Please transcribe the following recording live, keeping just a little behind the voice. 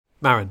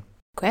Maren,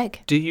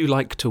 Greg. do you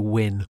like to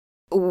win?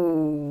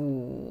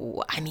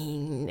 Ooh, I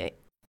mean,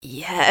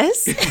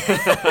 yes.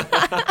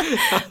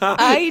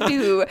 I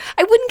do.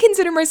 I wouldn't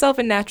consider myself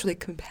a naturally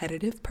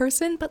competitive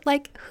person, but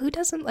like, who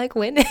doesn't like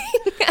winning?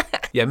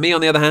 Yeah, me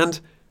on the other hand,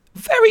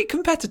 very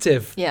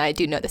competitive. Yeah, I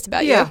do know this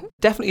about Yeah, you.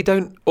 definitely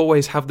don't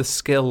always have the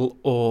skill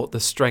or the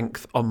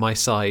strength on my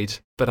side,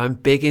 but I'm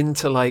big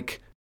into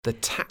like the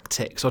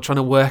tactics or trying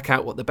to work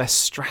out what the best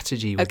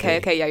strategy would be.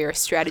 Okay, yeah, you're a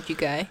strategy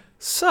guy.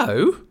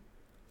 So,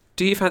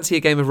 do you fancy a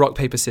game of rock,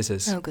 paper,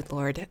 scissors? Oh, good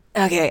Lord.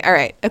 Okay, all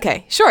right.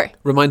 Okay, sure.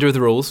 Reminder of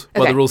the rules.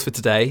 Well, Okay. the rules for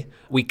today.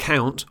 We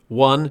count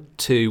 1,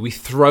 2, we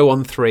throw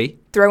on 3.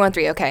 Throw on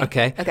 3, okay.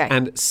 Okay. Okay.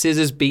 And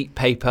scissors beat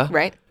paper.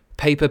 Right?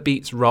 Paper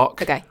beats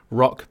rock. Okay.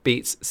 Rock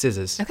beats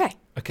scissors. Okay.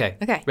 Okay.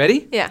 Okay.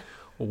 Ready? Yeah.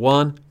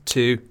 1,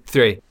 2,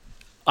 3.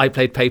 I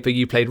played paper,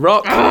 you played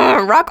rock.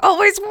 Rock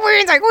always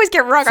wins. I always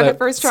get rock on the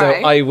first try.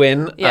 So I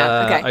win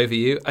Yeah, okay. over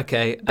you.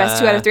 Okay.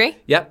 Best 2 out of 3?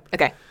 Yep.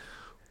 Okay.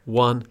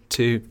 1,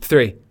 2,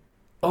 3.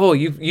 Oh,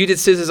 you did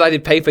scissors, I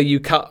did paper, you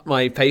cut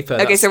my paper.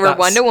 Okay, so we're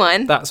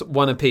 1-1. That's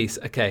 1 apiece.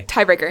 Okay.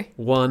 Tiebreaker.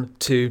 1,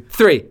 2,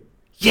 3.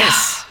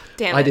 Yes!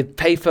 Damn I it. did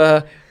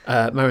paper,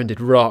 Maren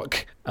did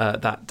rock.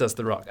 That does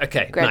the rock.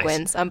 Okay, Greg nice.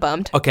 wins. I'm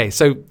bummed. Okay,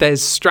 so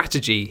there's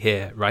strategy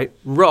here, right?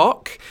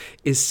 Rock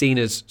is seen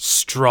as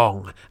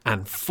strong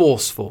and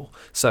forceful,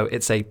 so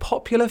it's a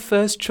popular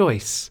first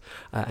choice.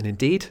 And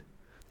indeed,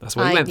 that's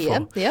what we went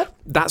for. Yep.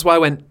 That's why I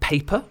went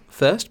paper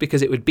first,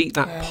 because it would beat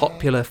that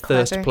popular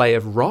first clever. play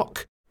of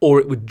rock, or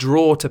it would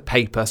draw to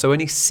paper, so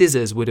only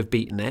scissors would have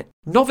beaten it.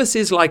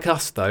 Novices like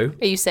us, though,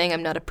 Are you saying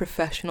I'm not a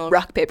professional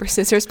rock, paper,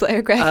 scissors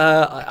player, Greg?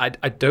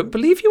 I don't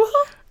believe you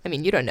are. I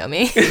mean, you don't know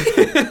me.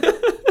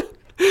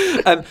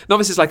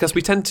 Novices like us,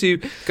 we tend to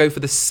go for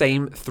the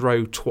same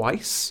throw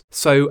twice.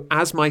 So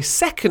as my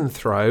second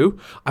throw,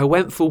 I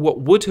went for what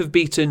would have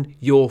beaten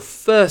your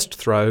first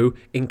throw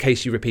in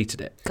case you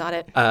repeated it. Got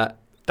it.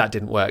 That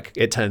didn't work,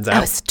 it turns That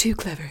out. was too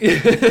clever.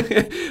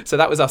 So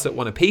that was us at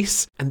 1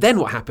 apiece. And then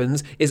what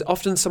happens is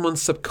often someone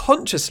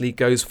subconsciously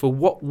goes for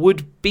what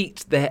would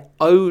beat their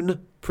own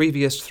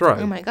previous throw.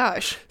 Oh my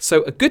gosh.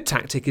 So a good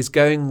tactic is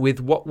going with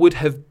what would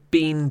have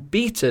been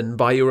beaten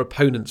by your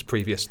opponent's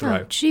previous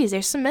throw. Oh, geez,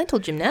 there's some mental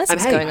And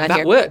gymnastics hey, going on that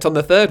here. worked on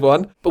the third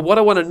one. But what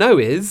I want to know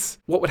is,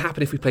 what would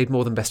happen if we played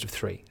more than best of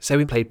 3? Say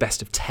we played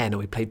best of 10 or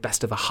we played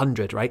best of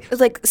 100, right?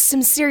 It's like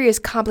some serious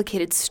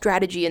complicated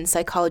strategy and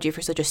psychology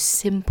for such a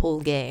simple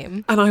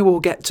game. And I will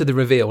get to the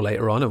reveal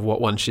later on of what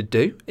one should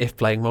do if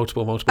playing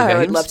multiple games. I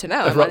would love to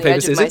know. Of I'm rock, on the paper,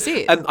 edge of my scissors.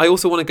 seat. And I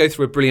also want to go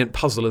through a brilliant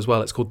puzzle as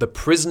well. It's called The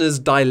Prisoner's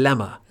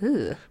Dilemma,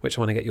 Ooh. which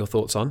I want to get your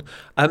thoughts on.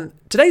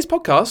 Today's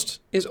podcast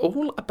is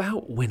all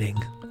about winning.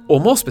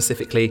 Or more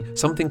specifically,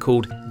 something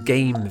called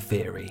game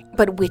theory.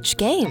 But which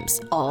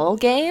games? All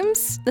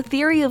games? The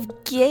theory of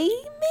gaming?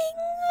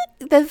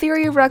 The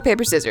theory of rock,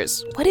 paper,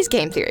 scissors. What is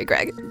game theory,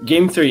 Greg?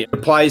 Game theory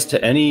applies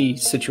to any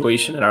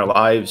situation in our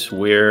lives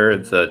where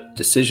the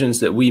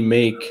decisions that we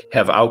make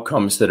have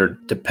outcomes that are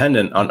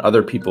dependent on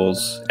other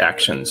people's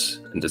actions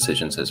and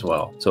decisions as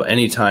well. So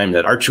anytime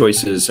that our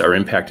choices are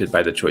impacted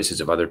by the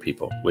choices of other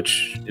people,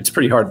 which it's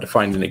pretty hard to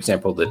find an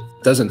example that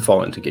doesn't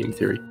fall into game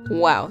theory.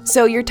 Wow.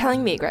 So you're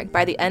telling me, Greg,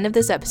 by the end of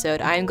this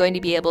episode, I'm going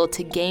to be able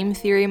to game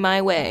theory my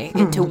way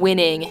into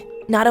winning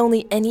not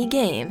only any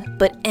game,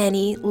 but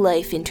any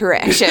life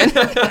interaction.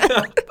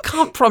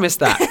 Can't promise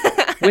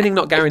that. Winning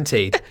not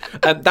guaranteed.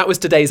 That was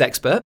today's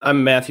expert.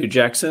 I'm Matthew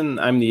Jackson.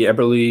 I'm the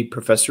Eberly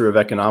Professor of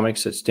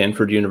Economics at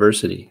Stanford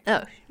University.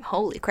 Oh,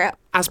 holy crap.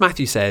 As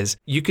Matthew says,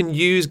 you can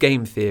use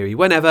game theory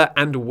whenever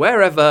and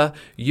wherever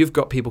you've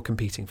got people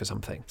competing for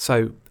something.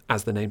 So,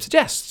 as the name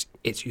suggests,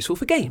 it's useful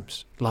for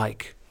games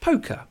like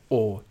poker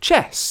or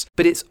chess,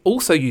 but it's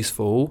also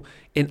useful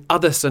in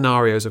other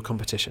scenarios of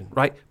competition,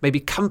 right? Maybe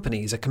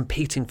companies are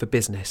competing for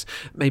business.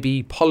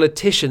 Maybe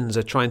politicians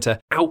are trying to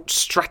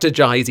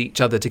out-strategize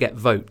each other to get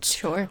votes.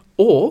 Sure.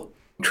 Or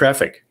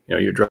Traffic.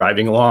 You're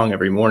driving along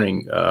every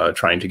morning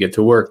trying to get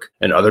to work,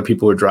 and other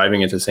people are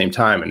driving at the same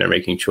time, and they're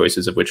making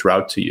choices of which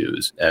route to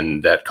use,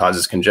 and that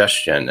causes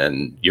congestion,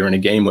 and you're in a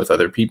game with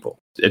other people.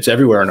 It's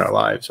everywhere in our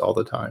lives all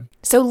the time.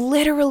 So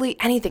literally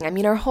anything. I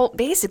mean, our whole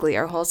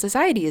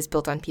society is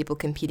built on people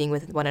competing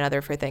with one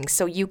another for things.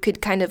 So you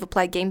could kind of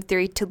apply game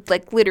theory to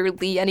like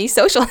literally any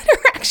social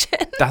interaction.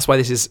 that's why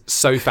this is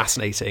so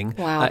fascinating.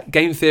 Wow.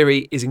 Game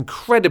theory is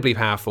incredibly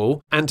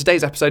powerful, and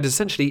today's episode is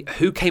essentially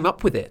who came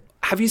up with it.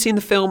 Have you seen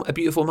the film A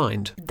Beautiful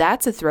Mind?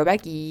 That's a throwback.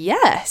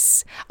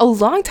 Yes. A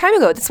long time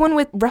ago. This one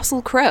with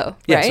Russell Crowe,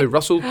 Yeah, right? so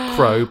Russell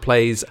Crowe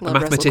plays a Love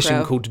Russell mathematician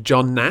Crowe. called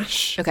John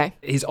Nash. Okay.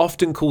 He's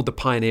often called the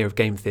pioneer of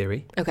game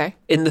theory. Okay.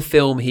 In the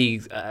film,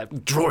 he's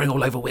drawing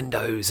all over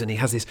windows, and he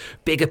has this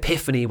big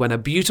epiphany when a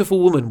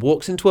beautiful woman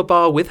walks into a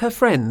bar with her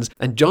friends,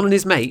 and John and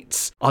his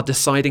mates are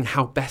deciding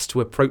how best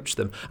to approach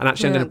them. And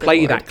actually, I'm Oh, going to good play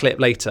you Lord. that clip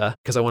later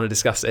because I want to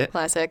discuss it.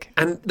 Classic.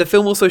 And the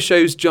film also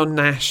shows John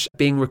Nash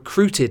being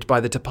recruited by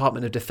the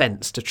Department of Defense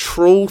to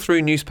trawl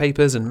through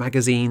newspapers and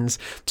magazines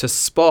to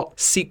spot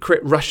secret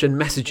Russian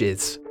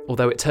messages.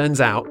 Although it turns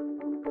out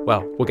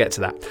Well, we'll get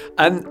to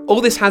that. All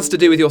this has to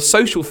do with your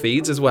social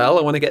feeds as well.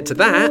 I want to get to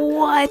that.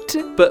 What?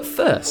 But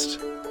first,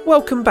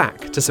 welcome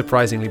back to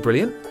Surprisingly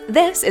Brilliant.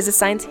 This is a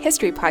science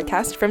history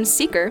podcast from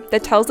Seeker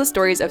that tells the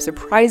stories of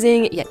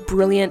surprising yet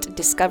brilliant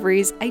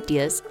discoveries,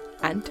 ideas,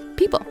 and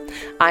people.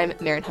 I'm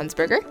Maren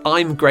Hunsberger.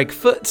 I'm Greg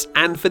Foote,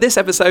 and for this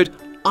episode,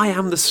 I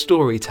am the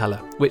storyteller,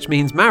 which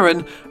means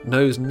Maren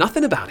knows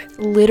nothing about it.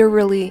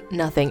 Literally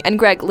nothing. And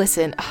Greg,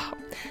 listen,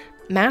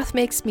 math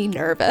makes me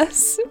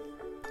nervous.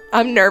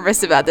 I'm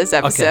nervous about this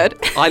episode.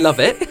 Okay. I love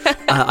it.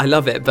 I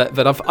love it,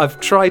 but I've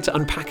tried to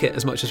unpack it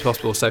as much as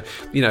possible. So,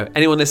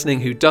 anyone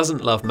listening who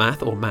doesn't love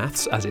math, or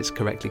maths as it's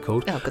correctly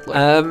called, good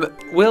Lord.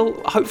 Will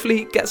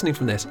hopefully get something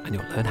from this, and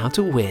you'll learn how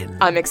to win.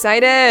 I'm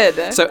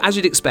excited. So, as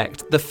you'd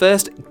expect, the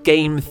first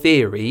game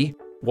theory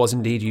was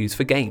indeed used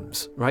for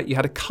games, right? You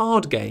had a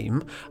card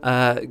game,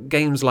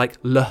 games like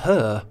Le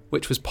Heur,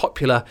 which was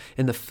popular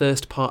in the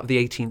first part of the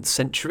 18th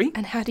century.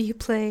 And how do you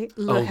play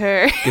Le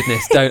Heur?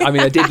 Goodness, don't. I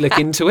mean, I did look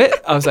into it.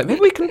 I was like,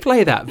 maybe we can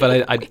play that,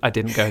 but I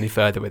didn't go any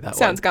further with that.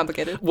 Sounds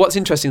complicated. What's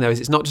interesting, though,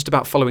 is it's not just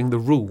about following the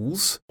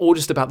rules or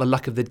just about the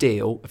luck of the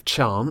deal, of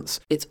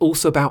chance. It's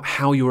also about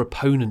how your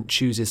opponent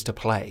chooses to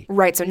play.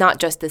 Right, so not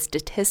just the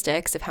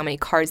statistics of how many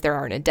cards there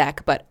are in a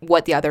deck, but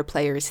what the other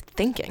player is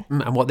thinking.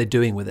 And what they're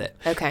doing with it.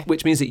 Okay.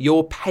 Which means that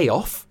your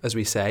payoff, as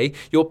we say,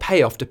 your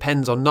payoff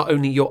depends on not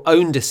only your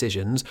own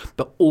decisions,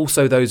 but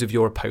also those of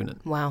your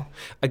opponent. Wow.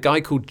 A guy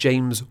called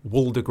James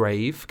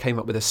Waldegrave came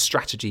up with a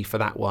strategy for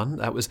that one.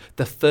 That was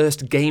the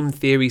first game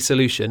theory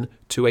solution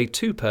to a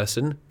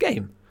two-person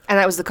game. And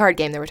that was the card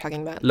game that we're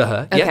talking about? Le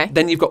Heur, yeah.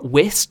 Then you've got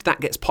Whist. That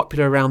gets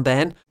popular around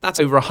then.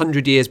 That's over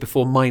 100 years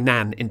before my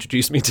nan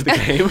introduced me to the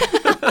game.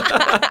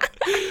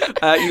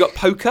 You got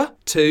poker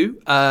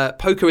too.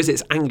 Poker is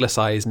its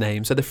anglicised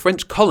name. So the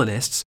French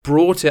colonists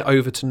brought it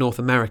over to North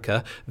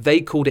America.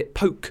 They called it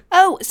poke.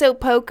 Oh, so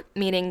poke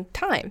meaning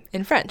time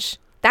in French.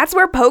 That's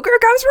where poker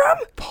comes from?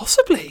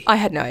 Possibly. I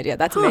had no idea.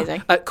 That's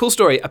amazing. Cool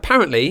story.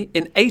 Apparently,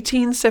 in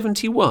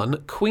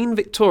 1871, Queen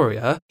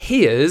Victoria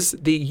hears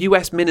the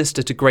US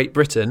minister to Great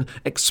Britain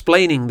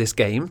explaining this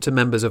game to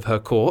members of her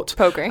court.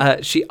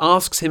 Poker. She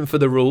asks him for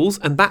the rules,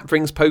 and that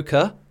brings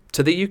poker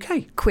to the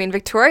UK. Queen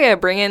Victoria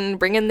bringing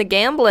the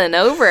gambling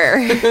over.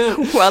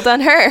 Well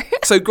done, her.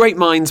 So great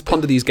minds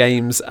ponder these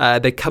games.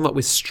 They come up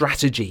with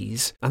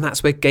strategies, and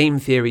that's where game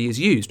theory is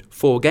used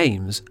for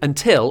games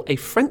until a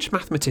French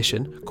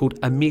mathematician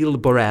called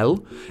Émile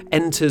Borel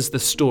enters the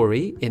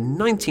story in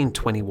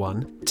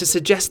 1921 to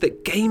suggest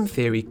that game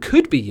theory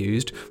could be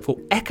used for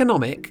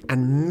economic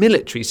and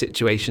military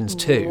situations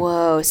too.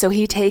 Whoa, so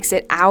he takes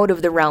it out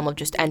of the realm of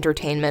just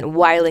entertainment,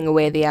 whiling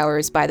away the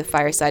hours by the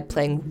fireside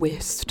playing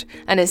whist,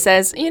 and it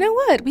says, you know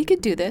what, we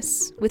could do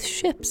this with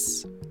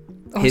ships.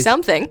 Or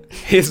something.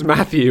 Here's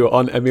Matthew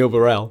on Émile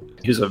Borel.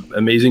 He's an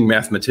amazing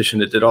mathematician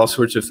that did all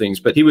sorts of things,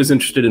 but he was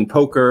interested in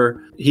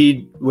poker.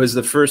 He was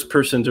the first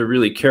person to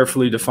really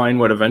carefully define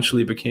what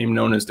eventually became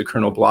known as the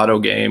Colonel Blotto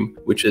game,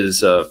 which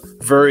is a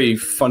very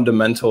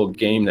fundamental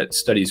game that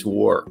studies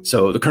war.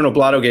 So the Colonel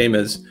Blotto game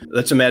is,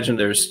 let's imagine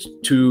there's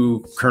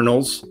two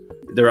colonels.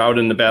 They're out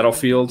in the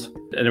battlefield.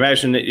 And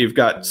imagine that you've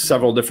got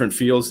several different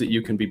fields that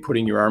you can be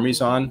putting your armies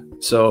on.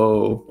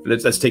 So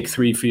let's take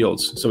 3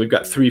 fields. So we've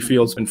got 3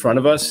 fields in front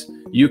of us.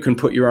 You can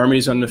put your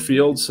armies on the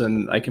fields,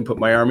 and I can put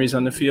my armies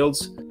on the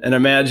fields. And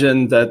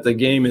imagine that the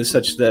game is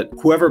such that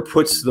whoever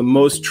puts the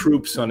most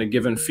troops on a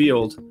given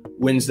field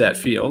wins that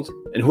field.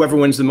 And whoever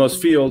wins the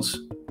most fields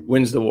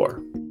wins the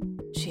war.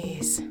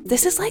 Jeez.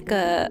 This is like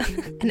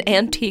an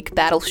antique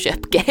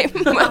battleship game.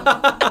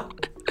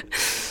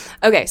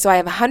 Okay, so I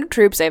have 100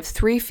 troops, I have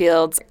 3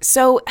 fields.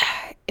 So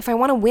if I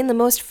want to win the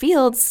most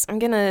fields, I'm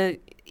going to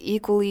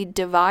equally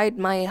divide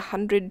my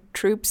 100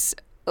 troops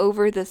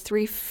over the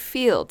 3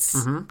 fields.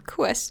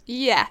 Mm-hmm.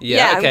 Yeah,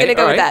 okay. I'm going to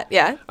go with that,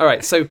 yeah. All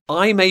right, so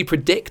I may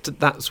predict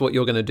that's what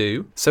you're going to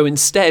do. So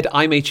instead,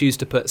 I may choose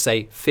to put,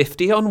 say,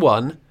 50 on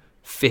one,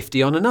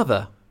 50 on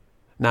another.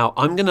 Now,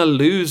 I'm going to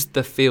lose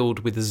the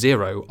field with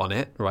 0 on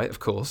it, right, of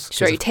course.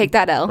 Sure, you take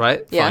that L.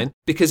 Right, yeah. Fine.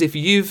 Because if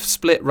you've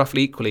split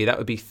roughly equally, that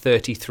would be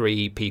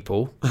 33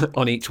 people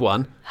on each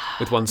one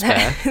with one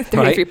spare.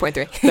 33.3.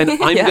 Right? Then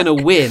I'm going to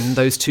win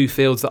those 2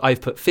 fields that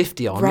I've put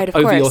 50 on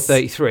over your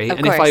 33.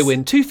 And if I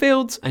win 2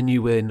 fields and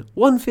you win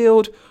 1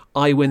 field,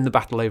 I win the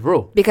battle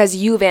overall. Because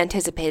you've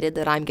anticipated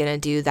that I'm going to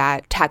do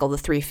that tackle the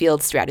 3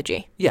 field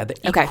strategy. Yeah,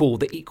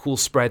 the equal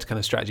spread kind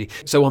of strategy.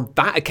 So on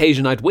that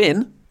occasion, I'd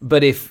win.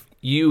 But if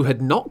you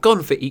had not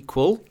gone for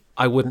equal,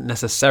 I wouldn't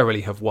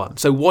necessarily have won.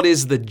 So what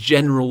is the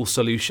general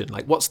solution?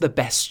 Like, what's the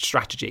best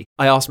strategy?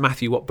 I asked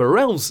Matthew what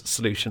Borel's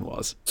solution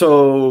was.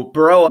 So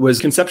Borel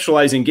was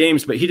conceptualizing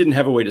games, but he didn't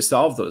have a way to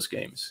solve those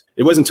games.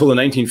 It wasn't until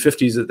the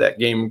 1950s that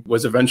game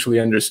was eventually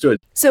understood.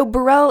 So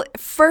Borel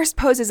first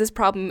poses this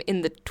problem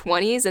in the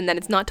 20s, and then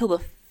it's not till the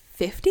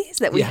 50s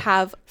that we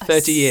have a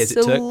 30 years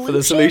solution? It took for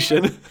the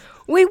solution.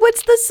 Wait,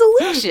 what's the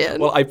solution?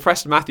 Well, I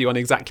pressed Matthew on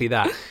exactly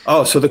that.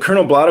 Oh, so the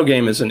Colonel Blotto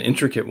game is an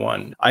intricate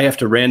one. I have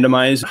to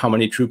randomize how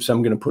many troops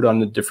I'm going to put on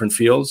the different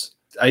fields.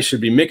 I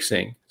should be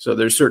mixing. So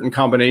there's certain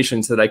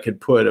combinations that I could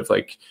put of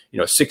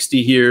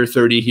 60 here,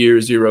 30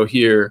 here, 0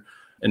 here,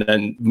 and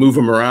then move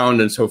them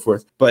around and so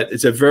forth. But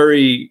it's a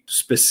very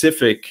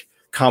specific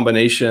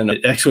combination.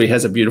 It actually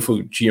has a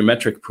beautiful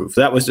geometric proof.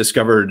 That was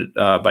discovered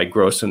by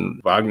Gross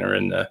and Wagner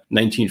in the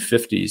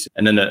 1950s.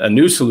 And then a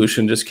new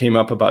solution just came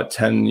up about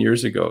 10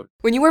 years ago.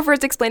 When you were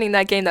first explaining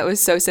that game, that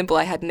was so simple.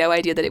 I had no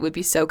idea that it would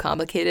be so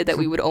complicated that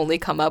we would only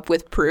come up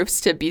with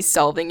proofs to be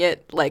solving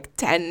it like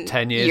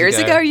 10 years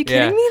ago. Are you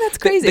kidding me? That's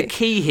crazy. The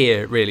key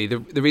here, really,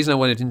 the reason I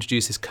wanted to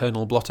introduce this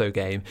Colonel Blotto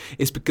game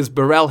is because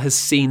Burrell has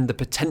seen the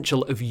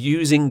potential of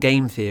using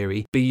game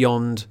theory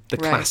beyond the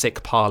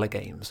classic parlor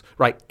games,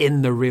 right,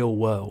 in the real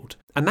world.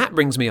 And that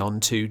brings me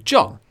on to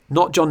John.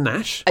 Not John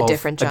Nash. A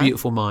different John. A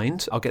Beautiful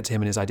Mind. I'll get to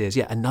him and his ideas.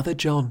 Yeah, another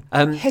John.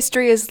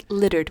 History is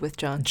littered with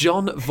John.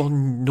 John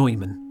von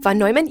Neumann. Von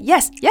Neumann?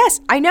 Yes.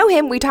 I know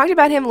him. We talked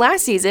about him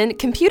last season.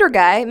 Computer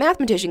guy,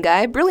 mathematician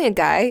guy, brilliant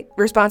guy,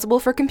 responsible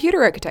for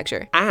computer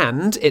architecture.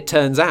 And it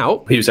turns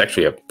out he was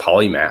actually a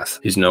polymath.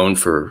 He's known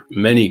for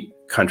many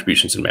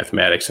contributions in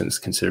mathematics and is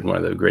considered one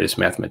of the greatest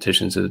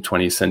mathematicians of the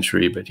 20th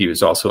century, but he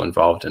was also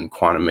involved in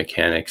quantum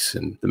mechanics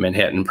and the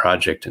Manhattan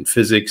Project and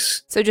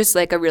physics. So just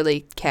like a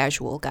really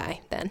casual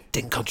guy then.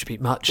 Didn't contribute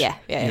much. Yeah.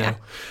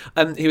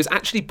 He was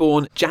actually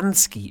born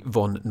Jansky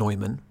von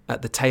Neumann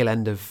at the tail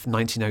end of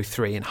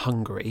 1903 in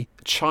Hungary.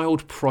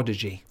 Child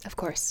prodigy. Of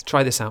course.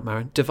 Try this out,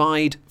 Maren.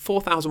 Divide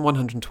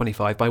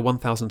 4,125 by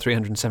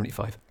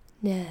 1,375.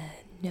 No.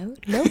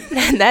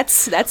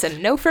 That's a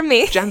no from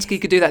me.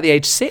 Jansky could do that at the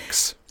age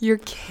 6. You're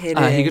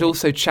kidding. He could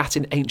also chat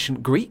in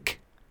ancient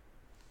Greek.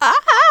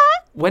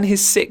 When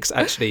he's 6,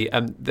 actually,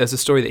 there's a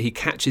story that he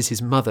catches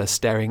his mother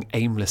staring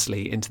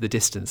aimlessly into the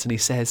distance, and he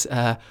says,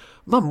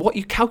 Mum, what are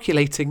you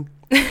calculating?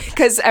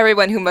 Because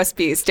everyone who must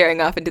be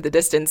staring off into the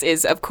distance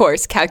is, of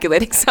course,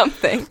 calculating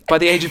something. By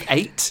the age of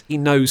 8, he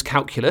knows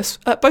calculus,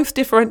 both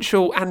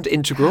differential and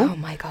integral. Oh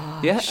my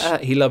gosh. Yeah,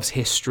 he loves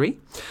history.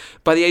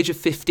 By the age of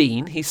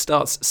 15, he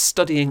starts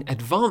studying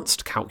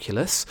advanced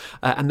calculus,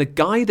 and the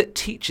guy that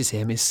teaches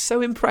him is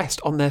so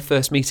impressed on their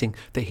first meeting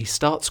that he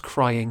starts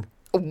crying.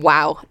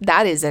 Wow,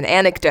 that is an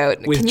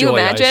anecdote. With Can joy, you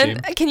imagine? I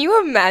assume. Can you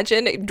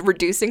imagine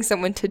reducing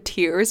someone to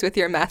tears with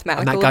your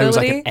mathematical And that guy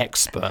ability? was like an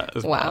expert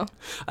as Wow.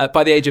 well.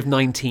 By the age of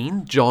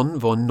 19, John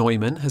von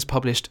Neumann has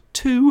published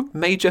 2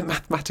 major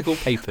mathematical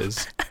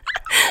papers.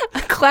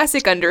 A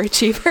classic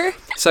underachiever.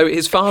 So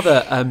his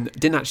father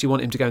didn't actually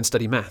want him to go and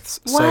study maths.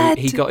 So What?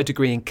 he got a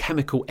degree in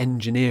chemical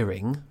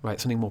engineering, right,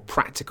 something more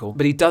practical.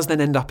 But he does then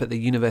end up at the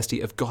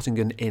University of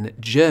Göttingen in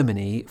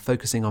Germany,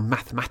 focusing on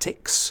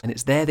mathematics. And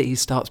it's there that he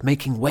starts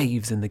making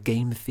waves in the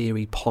game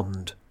theory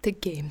pond. The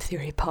game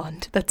theory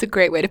pond. That's a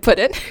great way to put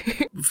it.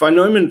 Von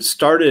Neumann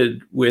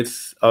started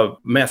with a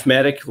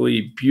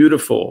mathematically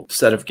beautiful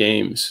set of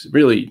games,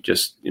 really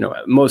just,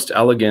 most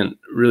elegant,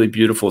 really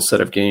beautiful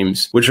set of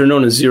games, which are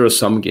known as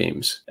zero-sum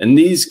games. And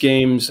these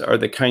games are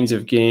the kinds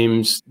of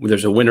games where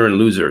there's a winner and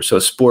loser. So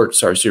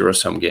sports are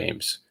zero-sum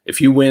games. If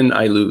you win,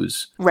 I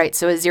lose. Right,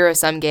 so a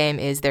zero-sum game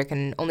is there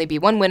can only be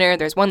one winner,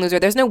 there's one loser.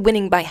 There's no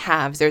winning by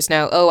halves. There's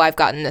no, I've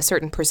gotten a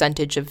certain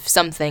percentage of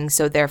something,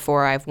 so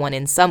therefore I've won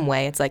in some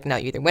way. It's like, no,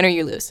 you either win or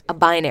you lose. A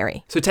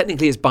binary. So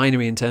technically it's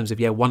binary in terms of,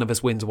 one of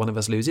us wins, one of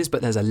us loses,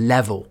 but there's a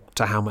level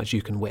to how much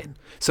you can win.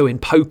 So in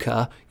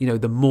poker,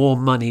 the more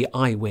money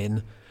I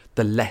win,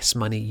 the less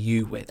money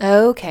you win.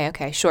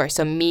 Okay, sure.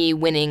 So me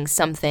winning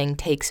something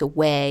takes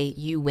away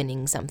you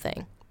winning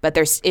something. But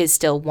there is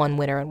still one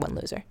winner and one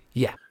loser.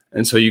 Yeah.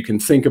 And so you can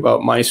think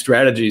about my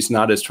strategies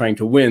not as trying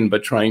to win,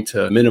 but trying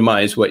to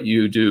minimize what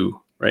you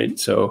do, right?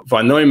 So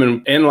von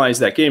Neumann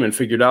analyzed that game and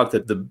figured out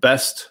that the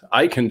best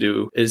I can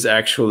do is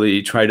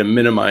actually try to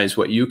minimize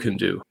what you can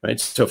do, right?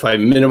 So if I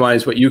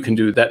minimize what you can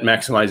do, that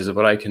maximizes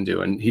what I can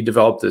do. And he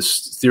developed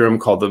this theorem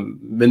called the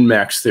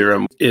min-max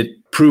theorem. It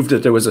proved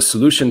that there was a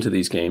solution to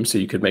these games, so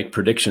you could make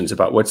predictions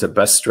about what's the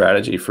best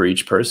strategy for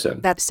each person.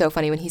 That's so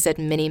funny. When he said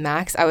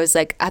mini-max, I was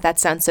like, that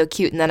sounds so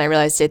cute. And then I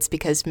realized it's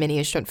because mini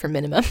is short for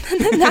minimum and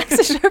then max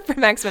is short for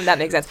maximum. That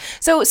makes sense.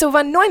 So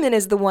von Neumann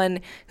is the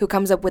one who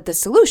comes up with the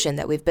solution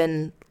that we've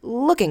been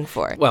looking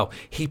for. Well,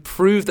 he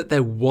proved that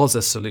there was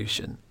a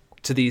solution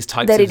to these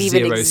types that of it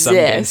even zero-sum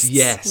games.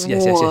 exists.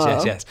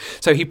 Yes.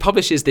 So he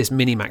publishes this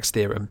minimax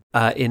theorem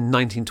in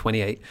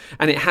 1928,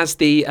 and it has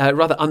the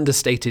rather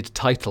understated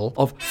title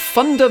of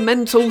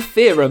Fundamental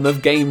Theorem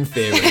of Game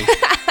Theory.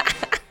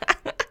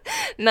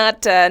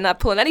 Not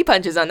pulling any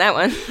punches on that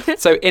one.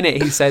 So in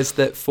it, he says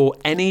that for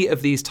any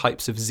of these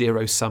types of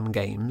zero-sum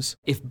games,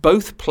 if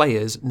both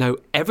players know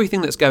everything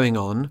that's going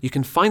on, you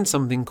can find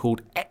something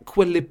called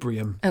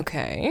equilibrium.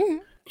 Okay.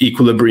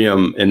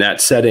 Equilibrium in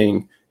that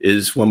setting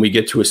is when we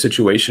get to a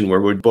situation where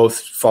we're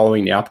both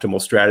following the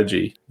optimal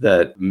strategy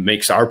that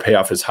makes our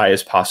payoff as high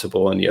as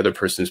possible and the other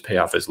person's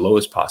payoff as low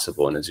as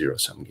possible in a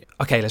zero-sum game.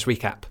 Okay, let's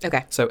recap.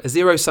 Okay. So a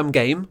zero-sum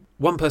game,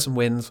 one person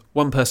wins,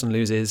 one person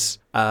loses.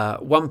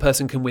 One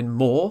person can win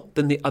more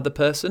than the other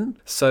person.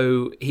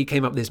 So he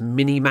came up with this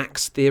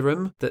mini-max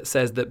theorem that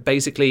says that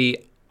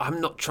basically I'm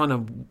not trying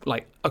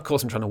to, of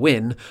course I'm trying to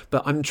win,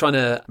 but I'm trying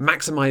to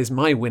maximize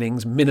my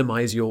winnings,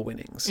 minimize your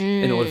winnings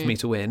in order for me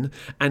to win.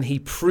 And he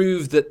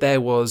proved that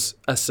there was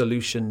a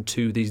solution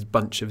to these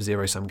bunch of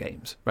zero-sum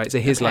games, right? So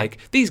here's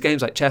these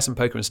games like chess and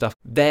poker and stuff,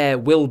 there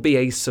will be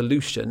a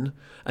solution,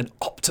 an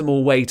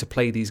optimal way to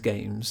play these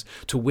games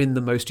to win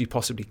the most you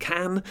possibly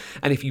can.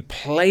 And if you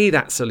play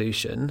that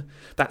solution,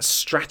 that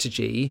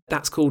strategy,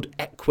 that's called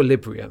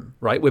equilibrium,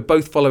 right? We're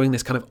both following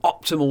this kind of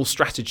optimal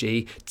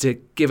strategy to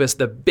give us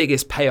the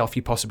biggest payoff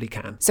you possibly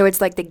can. So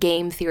it's like the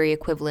game theory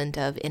equivalent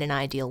of in an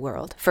ideal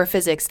world. For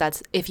physics,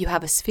 that's if you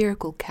have a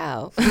spherical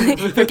cow.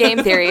 For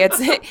game theory,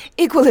 it's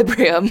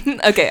equilibrium.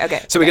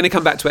 Okay. So we're going to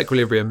come back to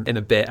equilibrium in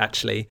a bit,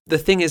 actually. The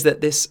thing is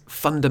that this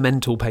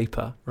fundamental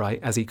paper, right,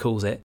 as he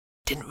calls it,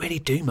 didn't really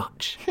do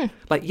much.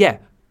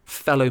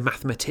 Fellow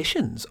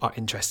mathematicians are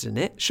interested in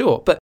it,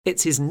 sure, but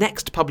it's his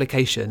next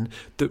publication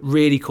that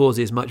really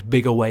causes much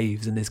bigger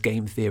waves in this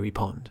game theory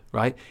pond,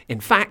 right? In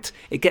fact,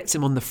 it gets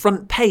him on the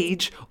front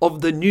page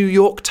of the New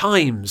York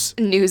Times.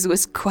 News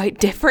was quite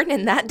different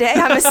in that day,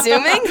 I'm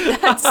assuming.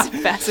 That's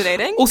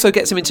fascinating. Also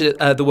gets him into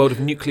the world of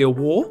nuclear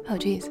war. Oh,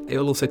 geez. It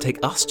will also take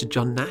us to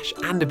John Nash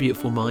and A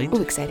Beautiful Mind.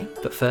 Oh, exciting.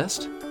 But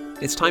first,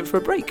 it's time for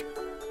a break.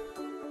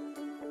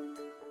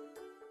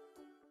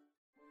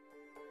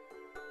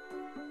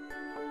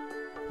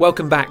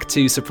 Welcome back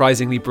to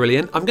Surprisingly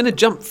Brilliant. I'm going to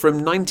jump from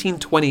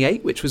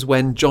 1928, which was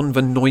when John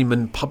von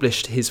Neumann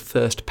published his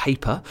first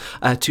paper,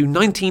 to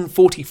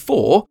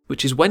 1944,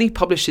 which is when he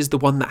publishes the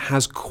one that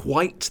has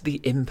quite the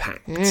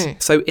impact.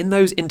 So in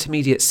those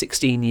intermediate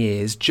 16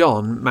 years,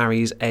 John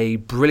marries a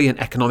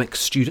brilliant economics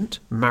student,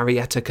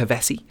 Marietta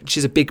Kövesi.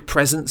 She's a big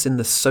presence in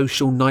the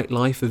social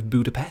nightlife of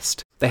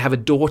Budapest. They have a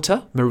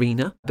daughter,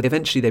 Marina, but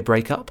eventually they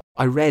break up.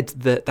 I read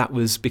that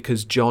was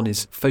because John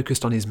is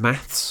focused on his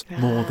maths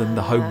more than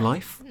the home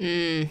life.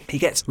 He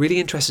gets really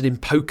interested in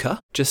poker,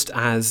 just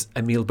as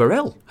Emile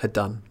Borel had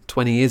done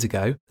 20 years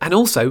ago. And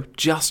also,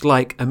 just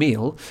like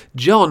Emile,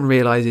 John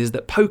realizes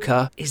that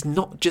poker is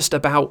not just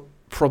about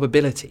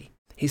probability.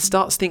 He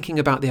starts thinking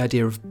about the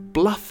idea of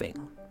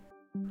bluffing,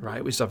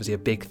 right, which is obviously a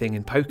big thing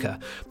in poker.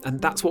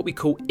 And that's what we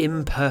call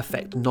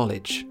imperfect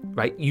knowledge,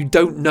 right? You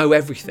don't know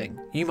everything.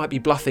 You might be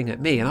bluffing at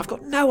me, and I've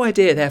got no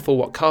idea, therefore,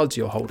 what cards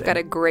you're holding. Got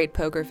a great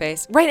poker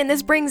face. Right, and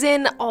this brings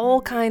in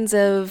all kinds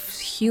of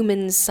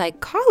human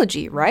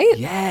psychology, right?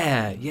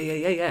 Yeah.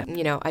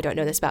 You know, I don't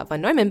know this about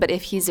von Neumann, but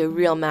if he's a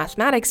real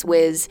mathematics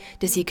whiz,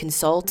 does he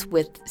consult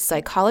with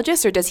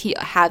psychologists, or does he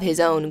have his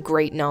own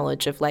great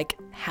knowledge of,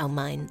 how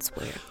minds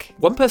work?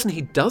 One person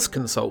he does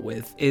consult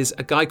with is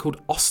a guy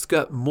called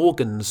Oscar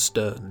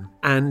Morgenstern,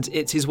 and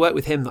it's his work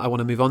with him that I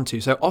want to move on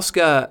to. So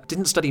Oscar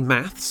didn't study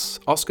maths.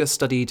 Oscar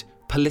studied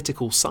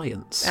political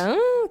science.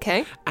 Oh,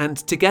 okay. And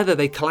together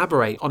they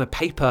collaborate on a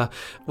paper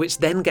which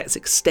then gets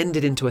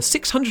extended into a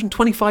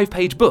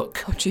 625-page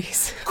book. Oh,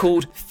 jeez.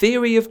 Called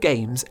Theory of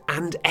Games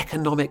and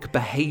Economic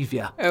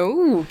Behaviour.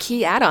 Oh,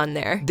 key add-on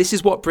there. This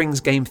is what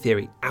brings game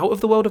theory out of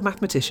the world of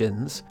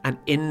mathematicians and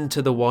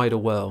into the wider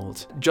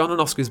world. John and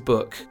Oscar's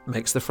book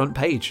makes the front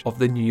page of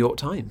the New York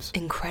Times.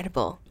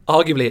 Incredible.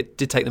 Arguably, it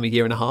did take them a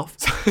year and a half.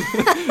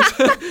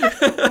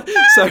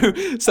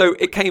 So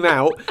it came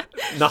out,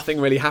 nothing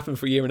really happened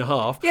for a year and a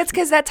half. Yeah, it's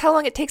because that's how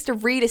long it takes to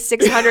read a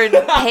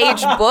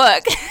 600-page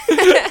book.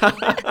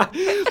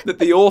 That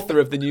the author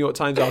of the New York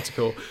Times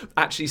article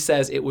actually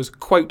says it was,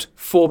 quote,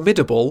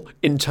 formidable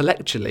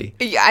intellectually.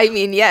 I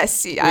mean,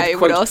 yes, I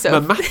would also.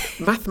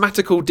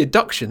 Mathematical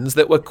deductions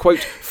that were,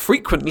 quote,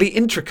 frequently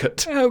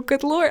intricate. Oh,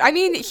 good Lord. I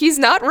mean, he's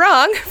not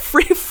wrong.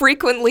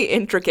 Frequently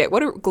intricate.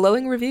 What a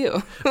glowing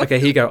review. Okay,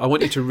 here you go. I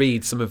want you to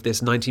read some of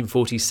this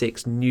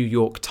 1946 New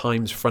York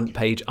Times front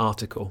page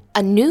article.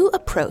 A new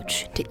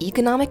approach to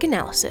economic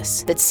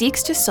analysis that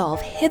seeks to solve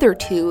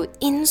hitherto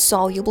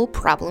insoluble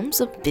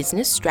problems of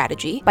business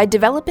strategy by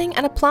developing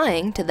and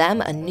applying to them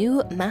a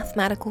new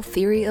mathematical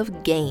theory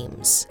of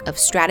games, of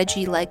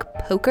strategy like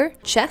poker,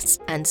 chess,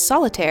 and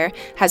solitaire,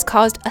 has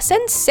caused a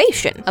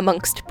sensation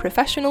amongst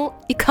professional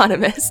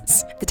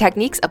economists. The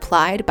techniques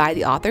applied by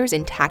the authors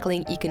in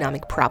tackling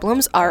economic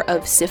problems are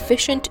of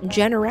sufficient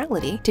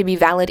generality to be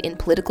valid in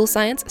political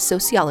science,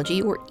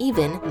 sociology, or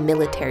even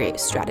military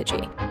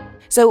strategy.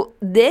 So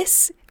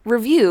this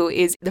review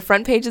is the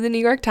front page of the New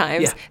York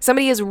Times. Yeah.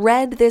 Somebody has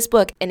read this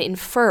book and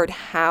inferred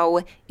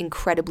how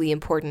incredibly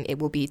important it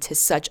will be to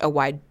such a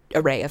wide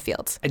array of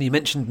fields. And you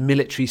mentioned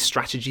military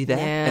strategy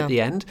there at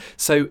the end.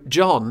 So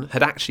John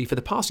had actually, for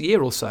the past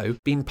year or so,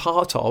 been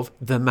part of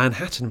the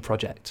Manhattan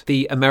Project,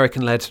 the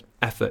American-led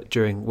effort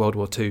during World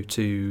War II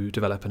to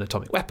develop an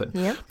atomic weapon.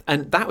 Yeah.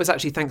 And that was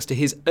actually thanks to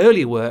his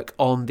earlier work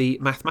on the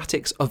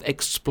mathematics of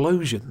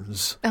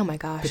explosions. Oh my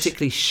gosh.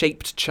 Particularly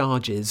shaped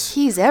charges.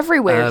 He's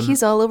everywhere.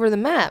 He's all over the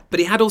map. But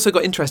he had also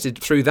got interested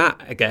through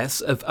that, I guess,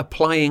 of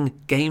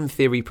applying game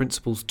theory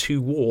principles to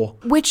war.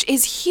 Which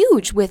is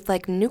huge with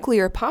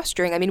nuclear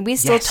posturing. I mean, mean, we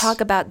still Yes.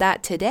 talk about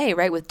that today,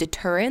 right? With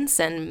deterrence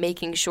and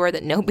making sure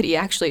that nobody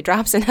actually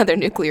drops another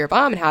nuclear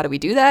bomb. And how do we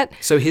do that?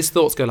 So his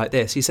thoughts go like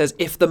this. He says,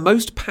 if the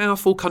most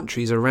powerful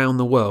countries around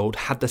the world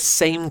had the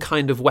same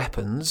kind of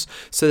weapons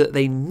so that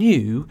they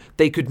knew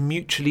they could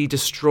mutually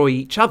destroy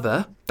each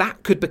other,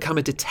 that could become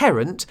a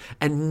deterrent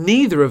and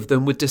neither of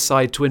them would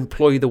decide to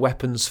employ the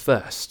weapons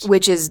first.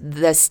 Which is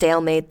the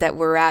stalemate that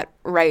we're at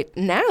right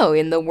now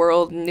in the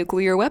world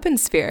nuclear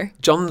weapons sphere.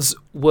 John's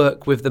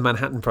work with the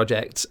Manhattan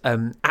Project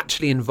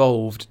actually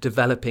involved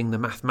developing the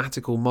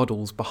mathematical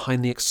models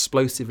behind the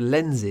explosive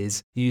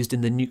lenses used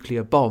in the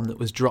nuclear bomb that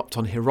was dropped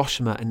on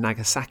Hiroshima and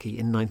Nagasaki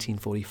in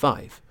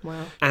 1945.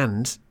 Wow.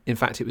 And, in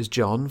fact, it was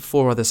John,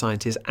 4 other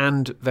scientists,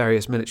 and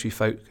various military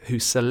folk who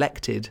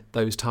selected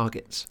those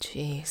targets.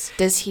 Jeez.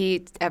 Does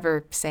he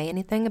ever say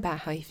anything about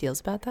how he feels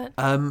about that?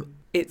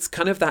 It's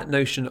kind of that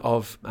notion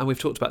of, and we've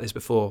talked about this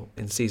before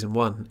in season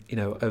 1,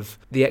 of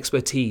the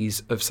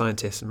expertise of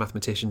scientists and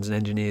mathematicians and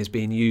engineers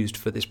being used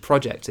for this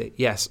project. It,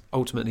 yes,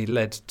 ultimately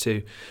led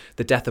to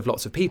the death of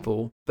lots of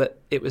people,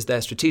 but it was their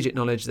strategic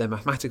knowledge, their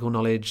mathematical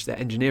knowledge, their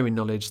engineering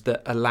knowledge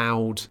that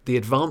allowed the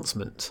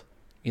advancement.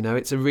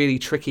 It's a really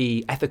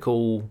tricky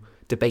ethical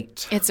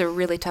debate. It's a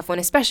really tough one,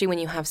 especially when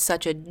you have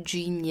such a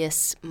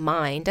genius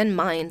mind and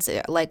minds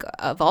like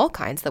of all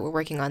kinds that were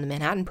working on the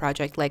Manhattan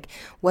Project. Like,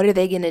 what are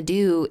they going to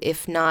do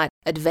if not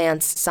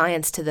advance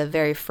science to the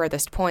very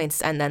furthest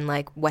points? And then,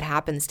 like, what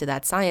happens to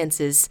that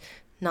science is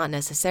not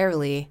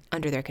necessarily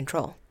under their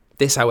control.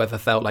 This, however,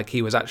 felt like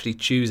he was actually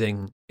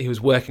he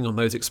was working on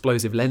those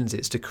explosive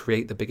lenses to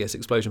create the biggest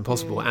explosion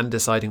possible and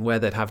deciding where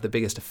they'd have the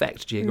biggest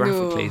effect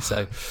geographically.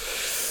 So,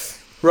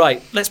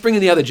 right, let's bring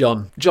in the other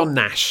John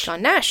Nash.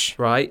 John Nash.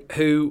 Right,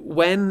 who,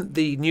 when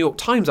the New York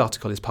Times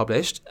article is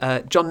published,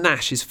 John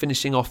Nash is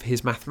finishing off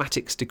his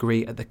mathematics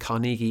degree at the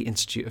Carnegie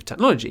Institute of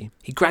Technology.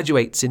 He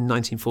graduates in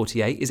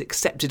 1948, is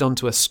accepted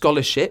onto a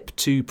scholarship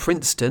to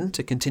Princeton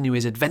to continue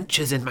his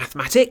adventures in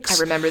mathematics.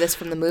 I remember this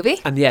from the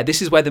movie. And yeah,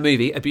 this is where the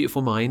movie, A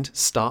Beautiful Mind,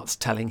 starts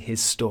telling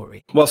his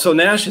story. Well, so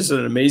Nash is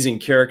an amazing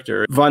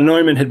character. Von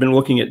Neumann had been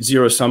looking at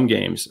zero-sum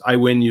games. I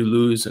win, you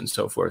lose, and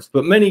so forth.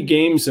 But many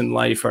games in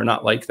life are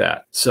not like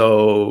that.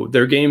 So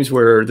they're games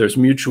where there's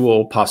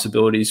mutual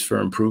possibilities for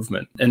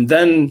improvement. And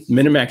then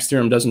Minimax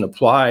theorem doesn't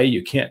apply.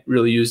 You can't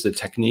really use the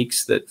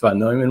techniques that von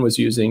Neumann was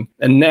using.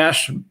 And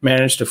Nash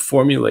managed to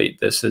formulate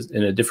this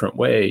in a different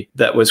way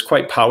that was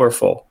quite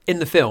powerful. In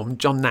the film,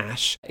 John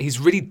Nash, he's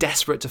really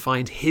desperate to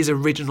find his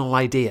original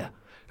idea.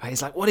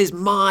 He's like, what is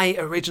my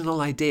original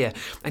idea?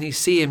 And you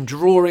see him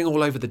drawing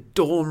all over the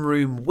dorm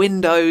room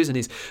windows and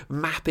he's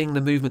mapping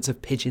the movements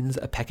of pigeons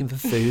that are pecking for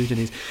food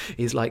and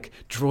he's like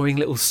drawing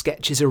little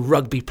sketches of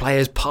rugby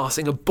players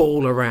passing a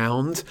ball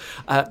around.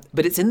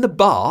 But it's in the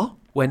bar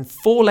when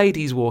 4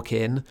 ladies walk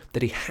in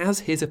that he has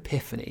his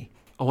epiphany.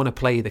 I want to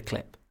play the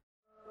clip.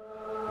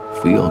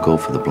 If we all go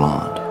for the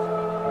blonde,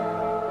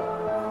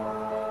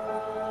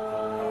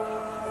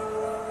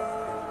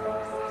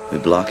 we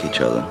block each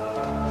other.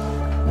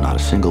 Not a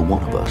single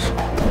one of us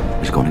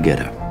is going to get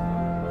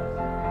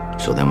her.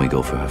 So then we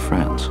go for her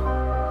friends.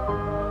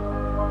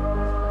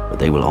 But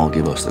they will all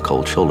give us the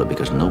cold shoulder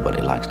because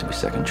nobody likes to be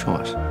second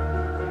choice.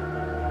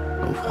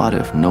 But what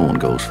if no one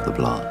goes for the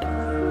blonde?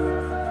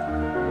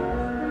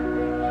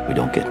 We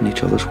don't get in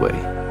each other's way,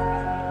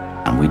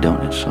 and we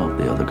don't insult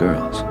the other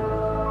girls.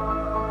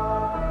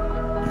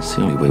 That's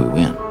the only way we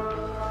win.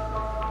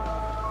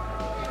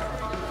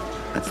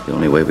 That's the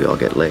only way we all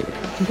get laid.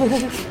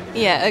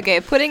 Yeah, okay,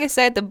 putting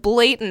aside the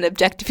blatant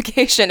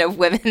objectification of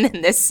women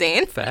in this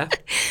scene. Fair.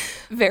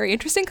 Very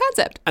interesting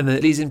concept. And then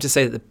it leads him to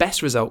say that the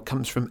best result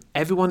comes from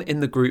everyone in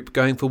the group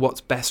going for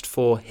what's best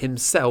for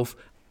himself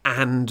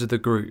and the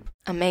group.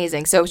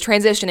 Amazing. So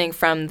transitioning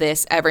from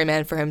this every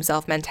man for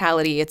himself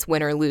mentality, it's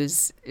win or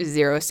lose,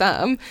 zero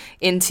sum,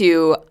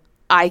 into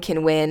I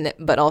can win,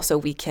 but also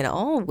we can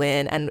all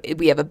win, and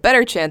we have a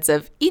better chance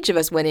of each of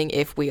us winning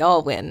if we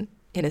all win.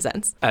 In a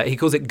sense. He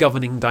calls it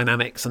governing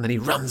dynamics, and then he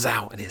runs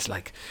out and it's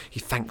like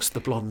he thanks the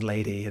blonde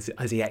lady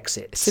as he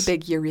exits. It's a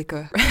big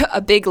eureka, a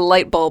big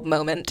light bulb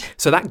moment.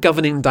 So that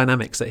governing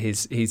dynamics that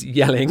he's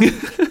yelling,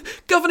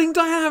 governing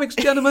dynamics,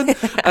 gentlemen,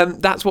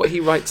 that's what he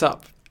writes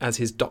up as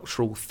his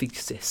doctoral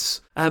thesis.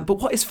 But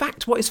what is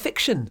fact? What is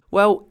fiction?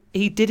 Well,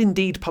 he did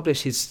indeed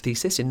publish his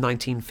thesis in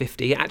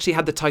 1950. It actually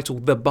had the title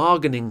The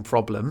Bargaining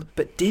Problem,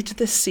 but did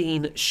the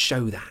scene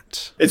show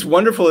that? It's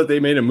wonderful that they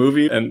made a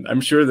movie, and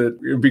I'm sure that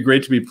it would be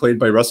great to be played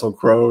by Russell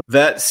Crowe.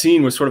 That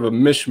scene was sort of a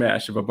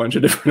mishmash of a bunch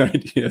of different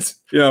ideas.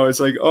 It's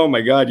like, oh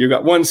my God, you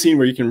got one scene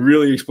where you can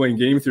really explain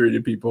game theory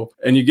to people,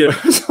 and you get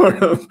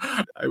sort of,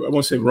 I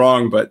won't say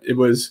wrong, but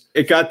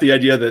it got the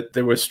idea that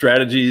there were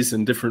strategies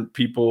and different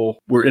people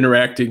were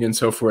interacting and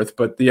so forth,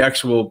 but the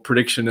actual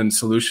prediction and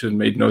solution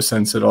made no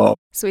sense at all.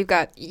 So we've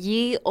got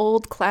ye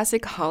old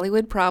classic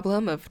Hollywood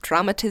problem of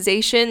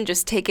dramatization,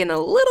 just taking a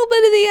little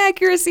bit of the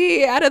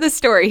accuracy out of the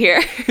story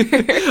here.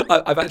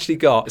 I've actually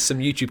got some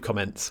YouTube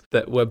comments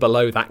that were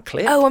below that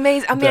clip. Oh,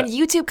 amazing. I mean,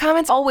 YouTube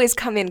comments always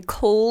come in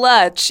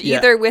clutch,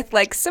 either with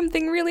like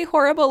something really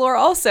horrible or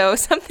also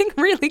something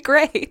really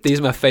great.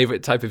 These are my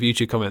favorite type of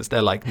YouTube comments.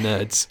 They're like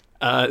nerds.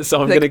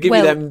 So I'm going to give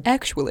you them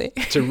actually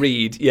to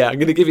read. Yeah, I'm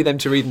going to give you them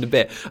to read in a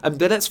bit. But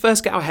let's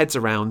first get our heads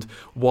around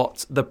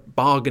what the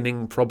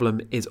bargaining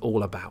problem is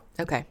all about.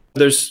 Okay.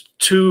 There's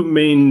two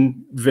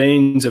main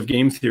veins of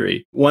game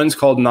theory. One's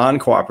called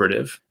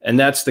non-cooperative, and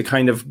that's the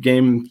kind of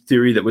game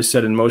theory that was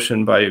set in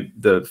motion by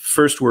the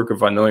first work of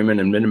von Neumann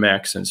and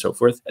Minimax and so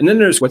forth. And then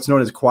there's what's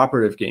known as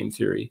cooperative game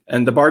theory,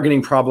 and the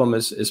bargaining problem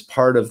is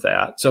part of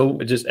that. So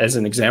just as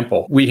an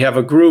example, we have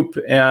a group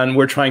and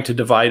we're trying to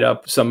divide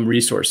up some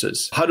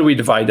resources. How do we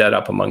divide that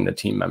up among the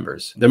team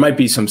members? There might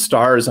be some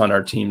stars on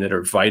our team that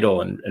are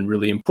vital and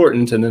really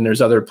important, and then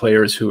there's other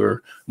players who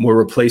are more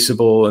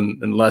replaceable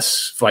and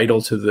less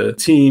vital to the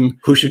team.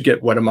 Who should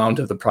get what amount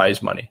of the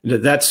prize money?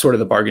 That's sort of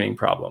the bargaining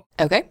problem.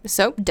 Okay,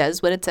 so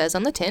does what it says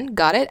on the tin.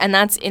 Got it. And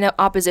that's in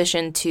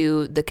opposition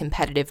to the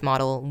competitive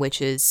model,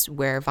 which is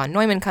where von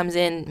Neumann comes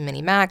in,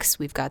 Minimax.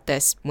 We've got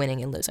this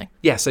winning and losing.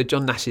 Yeah, so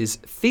John Nash's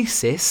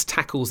thesis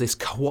tackles this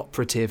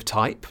cooperative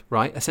type,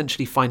 right?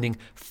 Essentially finding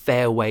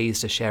fair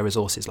ways to share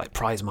resources like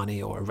prize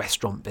money or a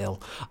restaurant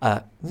bill,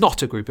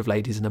 not a group of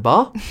ladies in a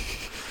bar.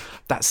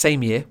 That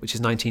same year, which is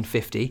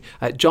 1950,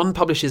 John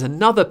publishes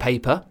another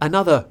paper,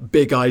 another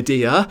big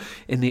idea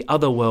in the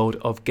other world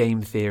of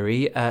game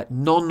theory,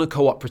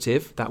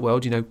 non-cooperative, that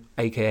world,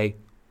 aka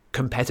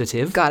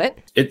competitive. Got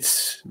it.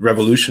 It's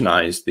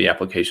revolutionized the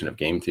application of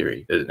game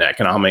theory in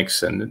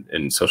economics and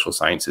in social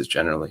sciences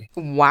generally.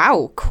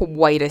 Wow,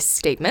 quite a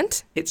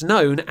statement. It's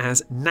known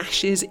as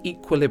Nash's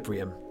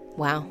equilibrium.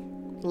 Wow,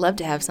 love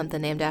to have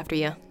something named after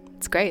you.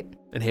 It's great.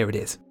 And here it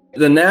is.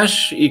 The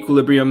Nash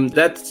equilibrium,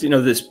 that's,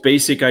 this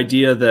basic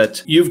idea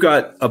that you've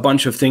got a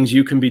bunch of things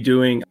you can be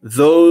doing.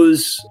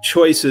 Those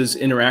choices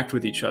interact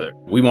with each other.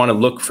 We want to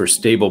look for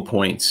stable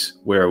points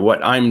where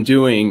what I'm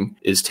doing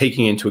is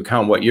taking into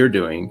account what you're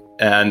doing,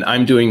 and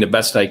I'm doing the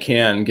best I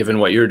can given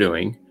what you're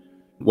doing.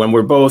 When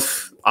we're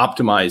both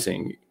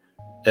optimizing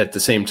at the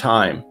same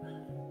time,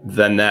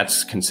 then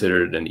that's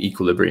considered an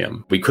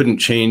equilibrium. We couldn't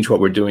change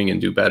what we're doing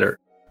and do better.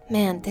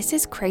 Man, this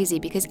is crazy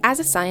because as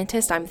a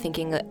scientist, I'm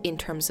thinking in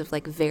terms of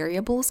like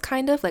variables,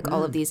 kind of like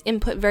all of these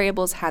input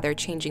variables, how they're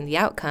changing the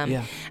outcome.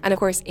 Yeah. And of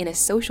course, in a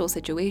social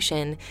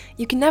situation,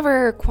 you can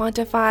never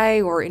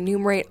quantify or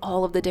enumerate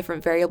all of the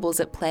different variables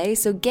at play.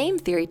 So game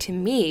theory to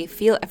me,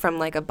 from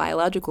like a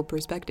biological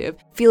perspective,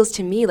 feels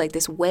to me like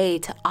this way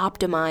to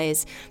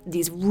optimize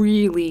these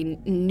really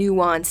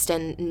nuanced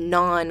and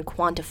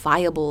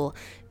non-quantifiable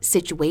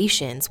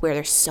situations where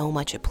there's so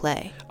much at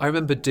play. I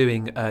remember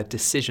doing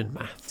decision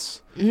maths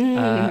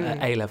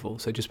at A-level,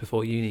 so just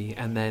before uni,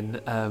 and then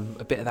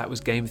a bit of that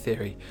was game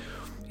theory.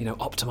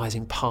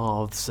 Optimizing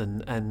paths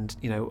and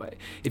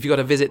if you got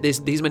to visit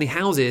these many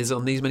houses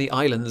on these many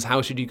islands,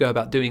 how should you go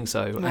about doing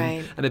so?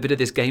 Right. And a bit of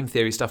this game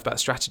theory stuff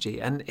about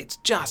strategy, and it's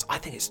just I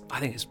think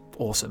it's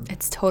awesome.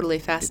 It's totally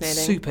fascinating.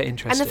 It's super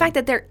interesting. And the fact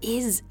that there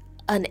is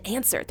an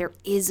answer, there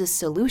is a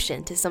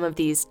solution to some of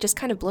these, just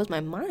kind of blows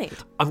my mind.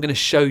 I'm going to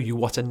show you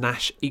what a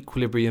Nash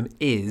equilibrium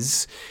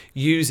is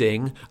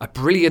using a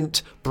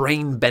brilliant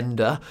brain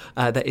bender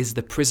that is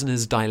The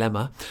Prisoner's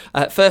Dilemma.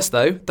 First,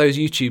 though, those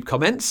YouTube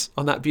comments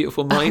on that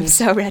beautiful mind. I'm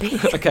so ready.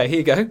 Okay, here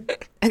you go.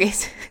 Okay,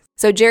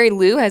 so Jerry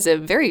Liu has a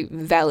very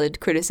valid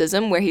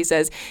criticism where he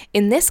says,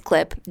 in this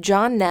clip,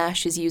 John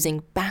Nash is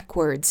using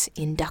backwards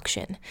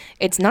induction.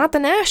 It's not the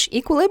Nash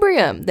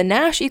equilibrium. The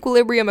Nash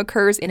equilibrium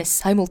occurs in a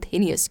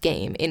simultaneous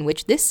game in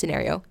which this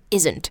scenario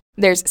isn't.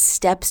 There's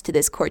steps to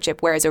this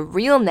courtship, whereas a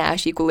real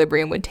Nash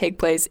equilibrium would take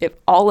place if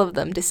all of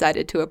them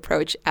decided to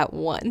approach at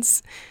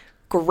once.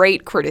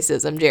 Great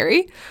criticism,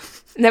 Jerry.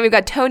 And then we've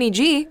got Tony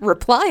G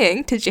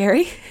replying to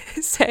Jerry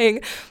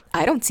saying,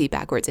 I don't see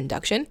backwards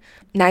induction.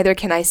 Neither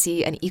can I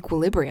see an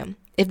equilibrium.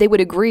 If they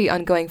would agree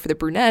on going for the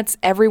brunettes,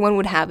 everyone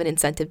would have an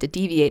incentive to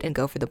deviate and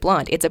go for the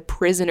blonde. It's a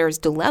prisoner's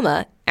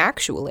dilemma,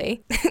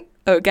 actually.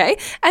 Okay.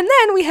 And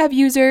then we have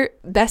user,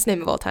 best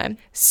name of all time,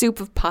 Soup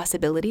of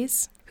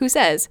Possibilities, who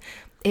says,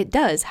 it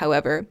does,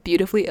 however,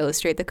 beautifully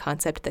illustrate the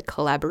concept that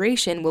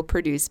collaboration will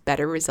produce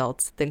better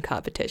results than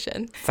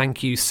competition.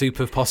 Thank you, Soup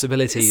of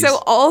Possibilities.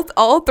 So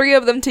all three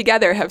of them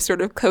together have sort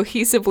of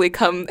cohesively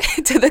come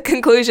to the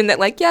conclusion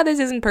that this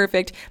isn't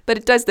perfect, but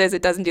it does this,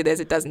 it doesn't do this,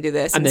 it doesn't do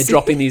this. And they're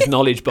dropping these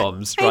knowledge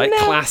bombs, right?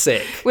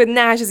 Classic. With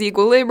Nash's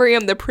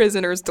equilibrium, the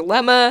prisoner's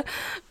dilemma.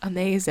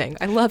 Amazing.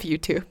 I love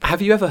YouTube.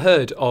 Have you ever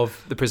heard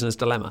of the prisoner's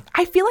dilemma?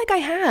 I feel like I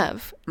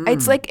have.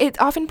 It's like it's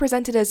often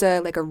presented as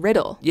a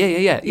riddle.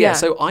 Yeah.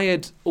 So I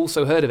had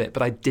also heard of it,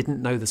 but I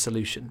didn't know the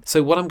solution.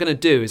 So what I'm going to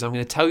do is I'm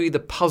going to tell you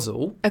the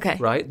puzzle, okay,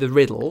 right, the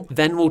riddle,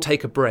 then we'll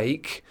take a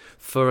break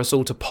for us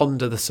all to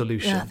ponder the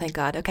solution. Oh, thank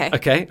God. Okay.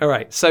 Okay, all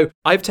right. So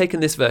I've taken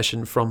this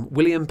version from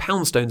William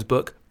Poundstone's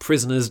book,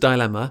 Prisoner's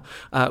Dilemma,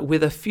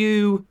 with a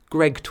few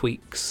Greg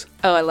tweaks.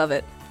 Oh, I love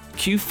it.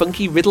 Cue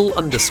funky riddle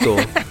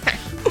underscore.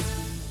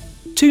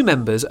 Two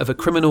members of a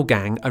criminal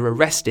gang are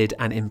arrested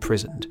and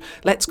imprisoned.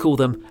 Let's call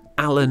them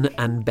Alan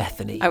and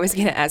Bethany. I was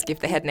going to ask you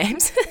if they had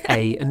names.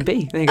 A and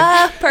B. There you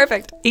go.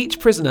 Perfect. Each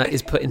prisoner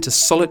is put into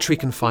solitary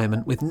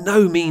confinement with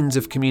no means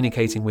of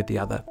communicating with the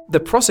other. The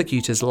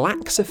prosecutors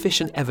lack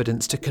sufficient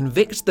evidence to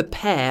convict the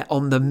pair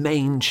on the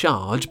main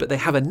charge, but they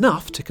have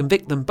enough to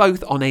convict them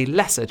both on a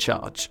lesser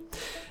charge.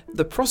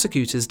 The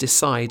prosecutors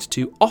decide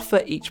to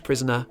offer each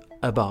prisoner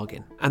a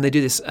bargain. And they do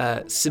this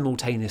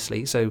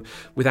simultaneously, so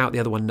without the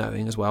other one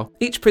knowing as well.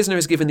 Each prisoner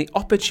is given the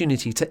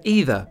opportunity to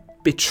either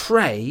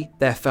betray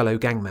their fellow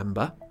gang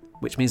member,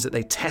 which means that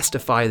they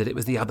testify that it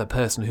was the other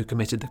person who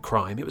committed the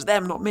crime. It was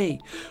them, not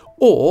me.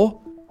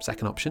 Or,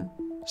 second option,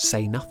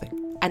 say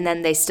nothing. And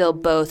then they still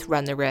both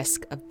run the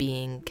risk of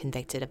being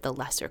convicted of the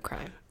lesser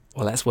crime.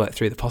 Well, let's work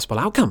through the possible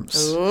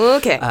outcomes.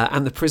 Okay.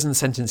 And the prison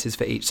sentences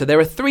for each. So there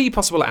are 3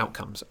 possible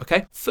outcomes,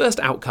 okay? First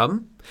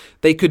outcome,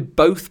 they could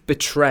both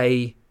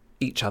betray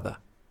each other.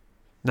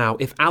 Now,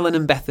 if Alan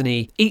and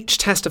Bethany each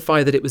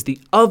testify that it was the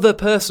other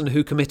person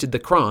who committed the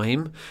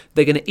crime,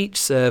 they're going to each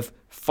serve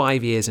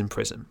 5 years in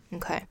prison.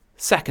 Okay.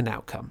 Second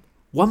outcome,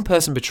 one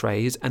person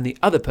betrays and the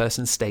other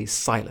person stays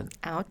silent.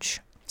 Ouch.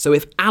 So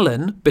if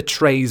Alan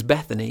betrays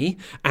Bethany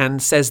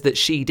and says that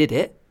she did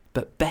it,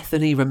 but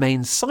Bethany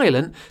remains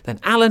silent, then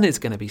Alan is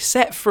going to be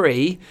set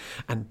free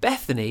and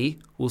Bethany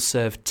will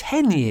serve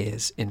 10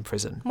 years in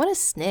prison. What a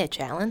snitch,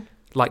 Alan.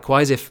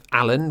 Likewise, if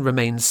Alan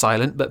remains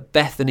silent but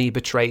Bethany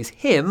betrays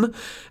him,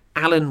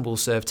 Alan will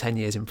serve 10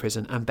 years in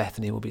prison and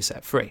Bethany will be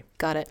set free.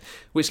 Got it.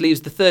 Which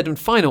leaves the third and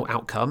final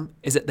outcome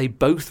is that they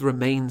both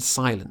remain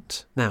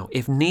silent. Now,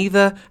 if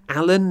neither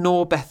Alan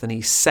nor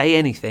Bethany say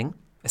anything,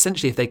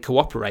 essentially if they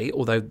cooperate,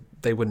 although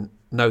they wouldn't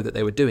know that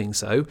they were doing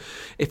so,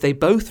 if they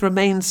both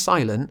remain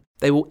silent,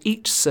 they will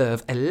each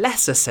serve a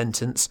lesser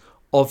sentence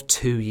of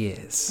 2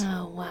 years.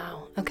 Oh,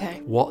 wow.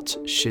 Okay. What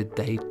should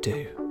they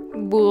do?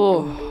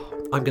 Whoa.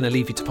 I'm going to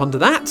leave you to ponder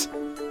that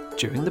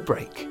during the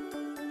break.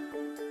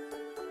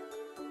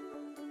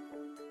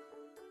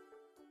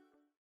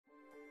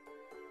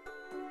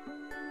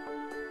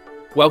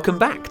 Welcome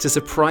back to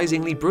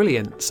Surprisingly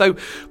Brilliant. So,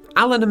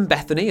 Alan and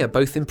Bethany are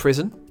both in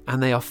prison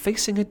and they are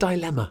facing a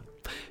dilemma.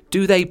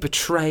 Do they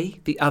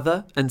betray the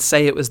other and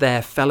say it was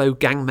their fellow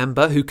gang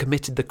member who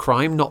committed the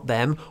crime, not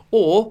them,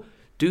 or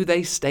do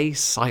they stay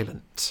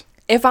silent?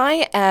 If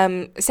I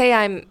say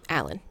I'm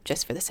Alan,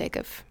 just for the sake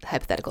of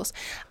hypotheticals,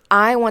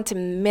 I want to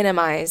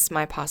minimize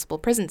my possible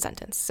prison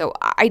sentence. So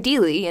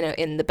ideally,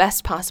 in the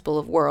best possible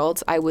of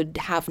worlds, I would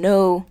have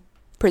no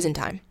prison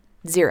time,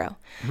 0.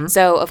 Mm-hmm.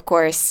 So of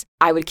course,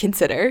 I would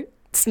consider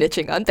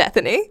snitching on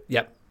Bethany.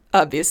 Yep.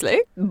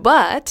 Obviously.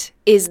 But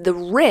is the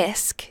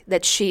risk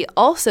that she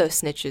also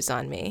snitches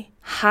on me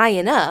high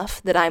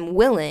enough that I'm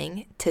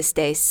willing to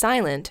stay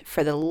silent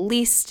for the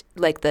least,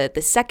 like the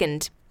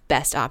second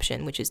best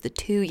option, which is the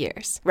 2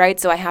 years,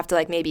 right? So I have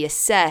to maybe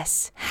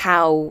assess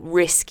how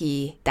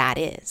risky that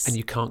is. And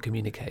you can't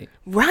communicate.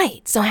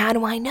 Right. So how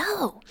do I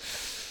know?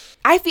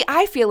 I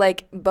feel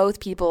like both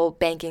people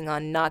banking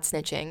on not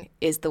snitching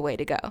is the way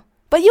to go.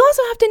 But you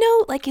also have to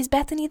know, is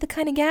Bethany the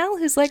kind of gal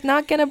who's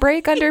not gonna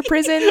break under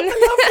prison?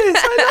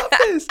 I love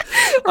this.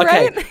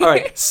 Right? Okay, all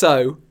right.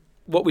 So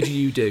what would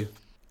you do?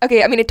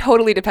 Okay, I mean, it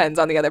totally depends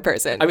on the other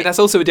person. I mean, that's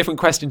also a different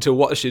question to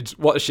what should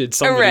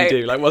somebody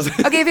do? Was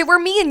it? Okay, if it were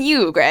me and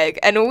you, Greg,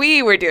 and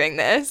we were doing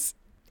this,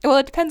 well,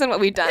 it depends on what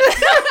we've done.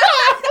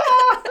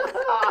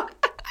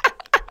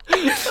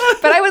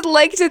 But I would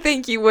like to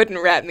think you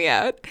wouldn't rat me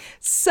out.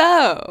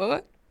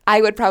 So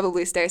I would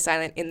probably stay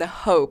silent in the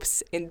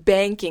hopes, in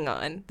banking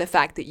on the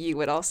fact that you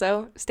would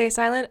also stay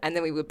silent, and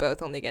then we would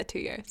both only get 2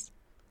 years.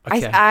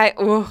 Okay. I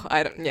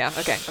don't, yeah,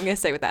 okay, I'm going to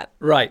stay with that.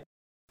 Right.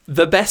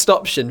 The best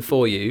option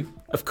for you,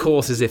 of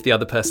course, is if the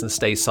other person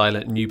stays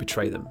silent and you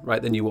betray them,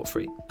 right? Then you walk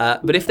free.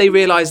 But if they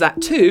realise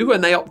that too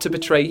and they opt to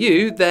betray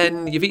you,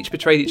 then you've each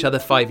betrayed each other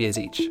 5 years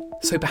each.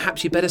 So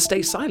perhaps you better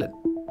stay silent,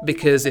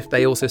 because if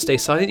they also stay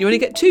silent, you only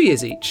get 2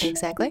 years each.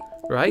 Exactly.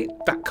 Right?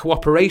 That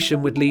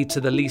cooperation would lead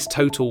to the least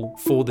total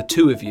for the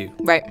two of you,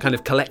 right? Kind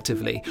of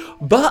collectively.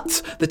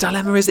 But the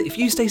dilemma is that if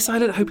you stay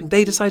silent, hoping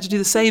they decide to do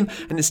the same,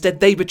 and instead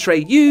they betray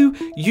you,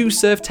 you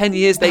serve 10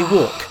 years, they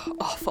walk.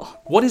 Awful.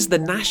 What is the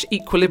Nash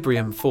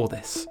equilibrium for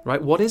this,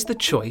 right? What is the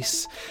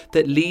choice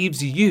that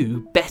leaves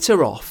you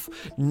better off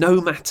no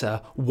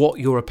matter what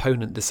your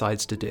opponent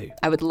decides to do?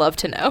 I would love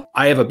to know.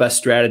 I have a best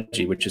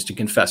strategy, which is to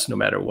confess no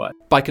matter what.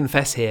 By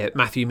confess here,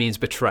 Matthew means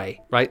betray,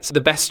 right? So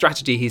the best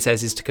strategy, he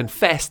says, is to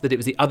confess that it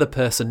was the other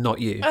person, not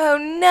you. Oh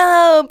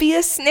no, be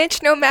a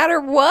snitch no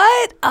matter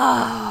what?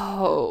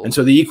 Oh. And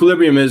so the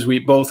equilibrium is we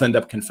both end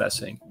up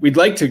confessing. We'd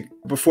like to,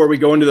 before we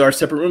go into our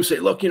separate rooms, say,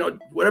 look,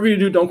 whatever you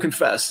do, don't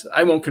confess.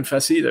 I won't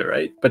confess either, right?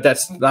 right? But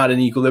that's not an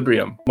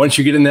equilibrium. Once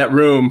you get in that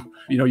room,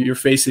 you're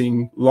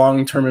facing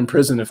long-term in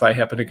prison. If I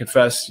happen to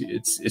confess,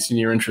 it's in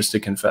your interest to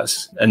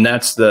confess. And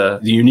that's the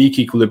unique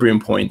equilibrium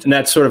point. And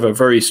that's sort of a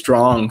very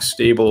strong,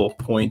 stable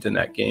point in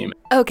that game.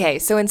 Okay,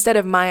 so instead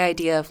of my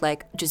idea of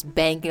like just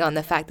banking on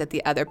the fact that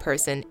the other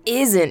person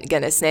isn't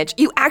gonna snitch,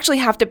 you actually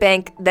have to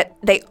bank that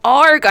they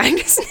are going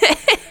to snitch.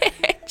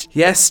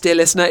 Yes, dear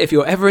listener, if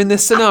you're ever in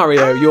this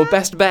scenario, your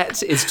best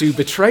bet is to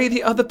betray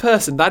the other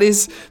person. That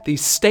is the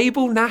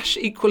stable Nash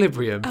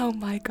equilibrium. Oh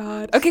my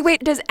God. Okay,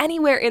 wait, does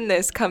anywhere in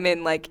this come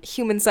in like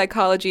human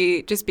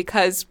psychology just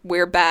because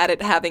we're bad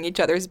at having each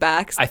other's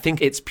backs? I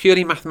think it's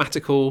purely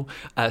mathematical,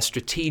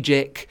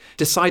 strategic,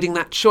 deciding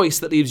that choice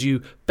that leaves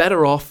you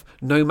better off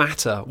no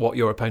matter what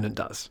your opponent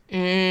does.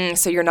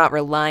 So you're not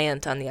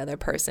reliant on the other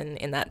person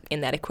in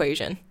that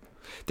equation.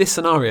 This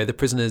scenario, the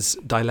prisoner's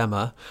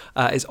dilemma,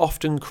 is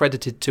often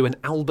credited to an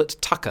Albert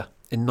Tucker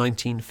in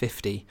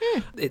 1950.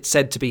 It's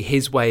said to be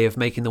his way of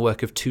making the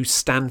work of two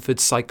Stanford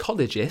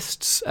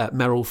psychologists,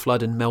 Merrill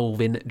Flood and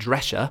Melvin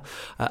Drescher,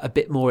 a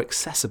bit more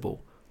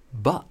accessible.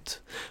 But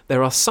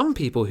there are some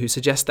people who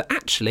suggest that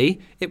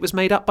actually it was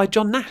made up by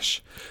John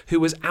Nash,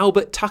 who was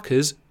Albert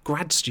Tucker's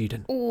grad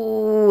student.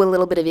 Ooh, a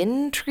little bit of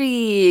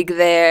intrigue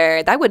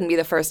there. That wouldn't be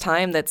the first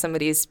time that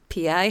somebody's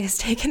PI has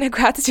taken a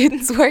grad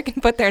student's work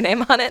and put their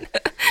name on it.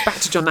 Back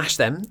to John Nash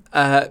then,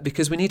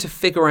 because we need to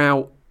figure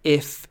out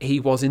if he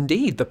was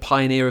indeed the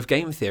pioneer of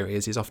game theory,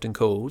 as he's often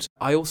called.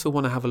 I also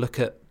want to have a look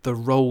at the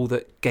role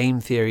that game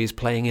theory is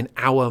playing in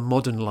our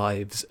modern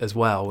lives as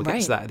well. We'll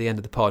get to that at the end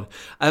of the pod.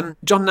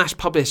 John Nash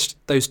published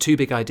those two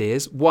big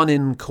ideas, one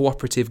in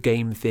cooperative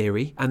game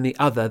theory and the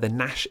other, the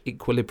Nash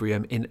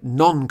equilibrium, in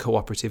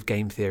non-cooperative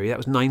game theory. That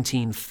was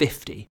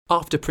 1950.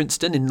 After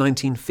Princeton in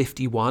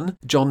 1951,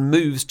 John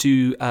moves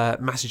to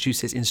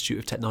Massachusetts Institute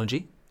of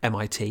Technology,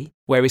 MIT,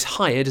 where he's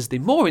hired as the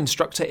Moore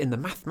instructor in the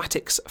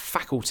mathematics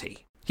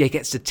faculty. He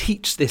gets to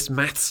teach this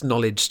maths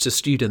knowledge to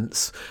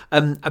students.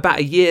 About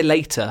a year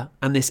later,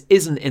 and this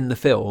isn't in the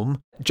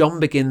film,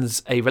 John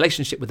begins a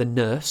relationship with a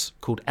nurse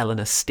called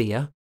Eleanor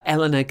Steer.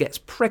 Eleanor gets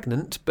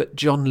pregnant, but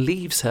John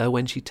leaves her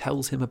when she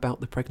tells him about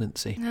the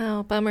pregnancy.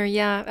 Oh, bummer.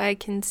 Yeah, I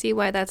can see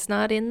why that's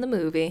not in the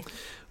movie.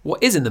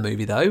 What is in the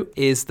movie, though,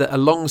 is that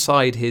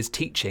alongside his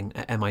teaching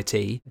at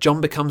MIT, John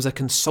becomes a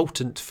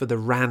consultant for the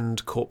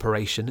RAND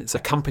Corporation. It's a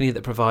company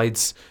that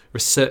provides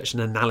research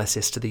and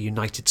analysis to the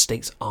United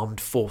States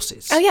Armed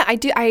Forces. Oh, yeah, I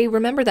do. I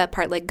remember that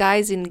part, like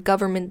guys in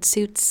government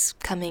suits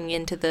coming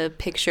into the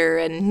picture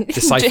and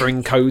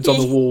deciphering codes on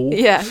the wall.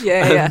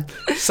 Yeah.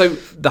 So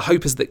the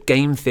hope is that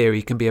game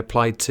theory can be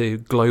applied to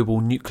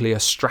global nuclear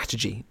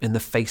strategy in the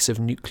face of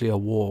nuclear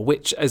war,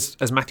 which, as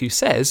Matthew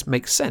says,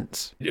 makes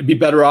sense. It'd be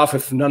better off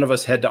if none of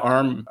us had to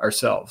arm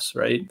ourselves,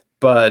 right?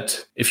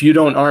 But if you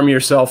don't arm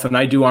yourself and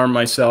I do arm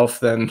myself,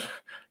 then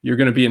you're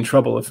going to be in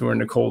trouble if we're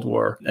in a Cold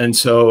War. And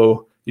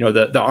so,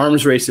 the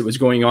arms race that was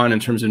going on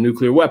in terms of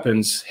nuclear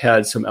weapons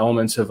had some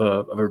elements of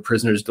a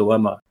prisoner's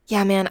dilemma.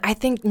 Yeah, man, I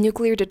think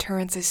nuclear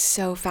deterrence is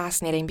so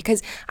fascinating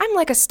because I'm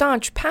like a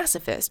staunch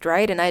pacifist,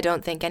 right? And I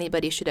don't think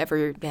anybody should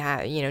ever,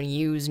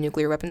 use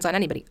nuclear weapons on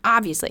anybody,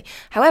 obviously.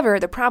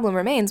 However, the problem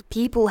remains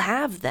people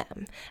have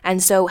them.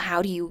 And so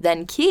how do you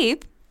then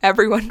keep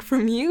everyone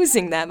from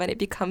using them? And it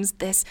becomes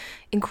this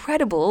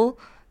incredible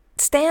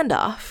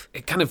standoff.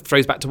 It kind of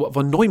throws back to what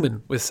von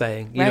Neumann was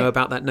saying,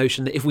 about that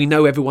notion that if we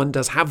know everyone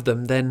does have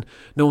them, then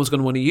no one's going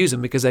to want to use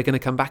them because they're going to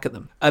come back at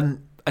them.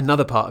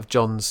 Another part of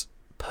John's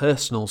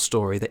personal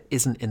story that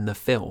isn't in the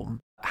film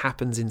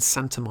happens in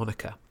Santa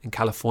Monica in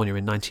California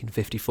in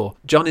 1954.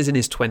 John is in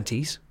his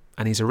 20s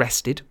and he's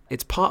arrested.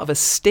 It's part of a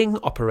sting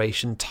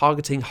operation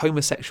targeting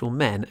homosexual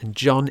men, and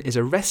John is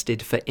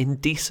arrested for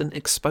indecent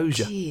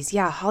exposure. Jeez,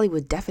 yeah,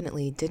 Hollywood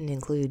definitely didn't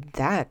include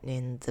that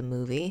in the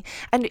movie.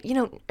 And,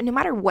 no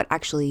matter what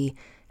actually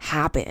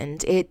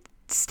happened, it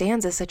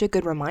stands as such a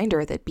good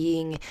reminder that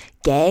being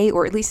gay,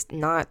 or at least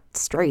not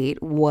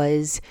straight,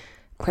 was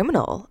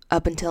criminal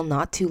up until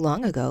not too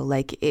long ago.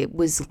 Like, it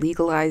was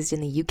legalized in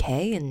the UK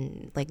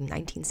in,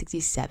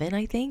 1967,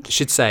 I think. I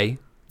should say,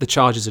 the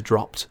charges are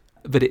dropped,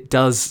 but it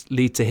does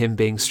lead to him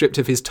being stripped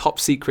of his top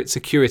secret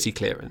security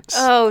clearance.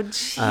 Oh,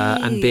 jeez.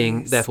 And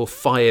being, therefore,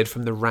 fired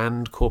from the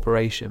RAND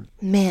Corporation.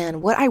 Man,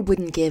 what I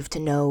wouldn't give to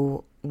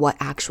know what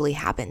actually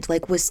happened.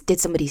 Did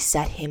somebody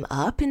set him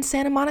up in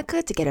Santa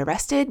Monica to get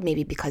arrested?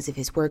 Maybe because of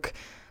his work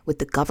with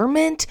the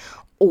government?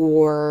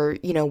 Or,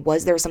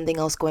 was there something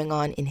else going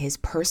on in his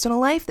personal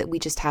life that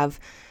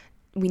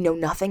we know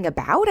nothing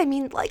about? I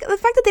mean, the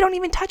fact that they don't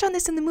even touch on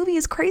this in the movie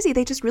is crazy.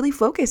 They just really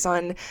focus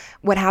on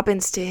what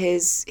happens to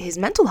his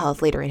mental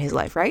health later in his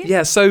life, right?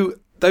 Yeah, so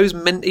those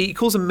he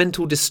calls them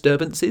mental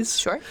disturbances.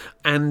 Sure.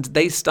 And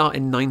they start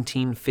in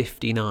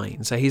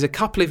 1959. So he's a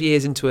couple of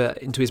years into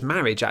his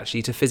marriage,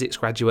 actually, to physics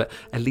graduate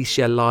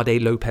Alicia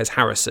Lade Lopez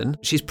Harrison.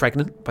 She's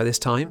pregnant by this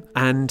time.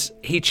 And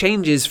he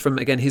changes from,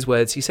 again, his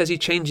words, he says he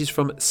changes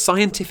from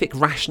scientific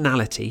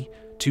rationality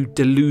to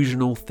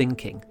delusional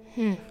thinking.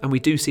 And we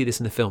do see this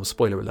in the film.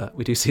 Spoiler alert,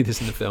 we do see this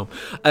in the film.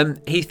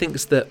 He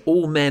thinks that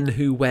all men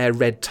who wear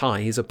red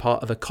ties are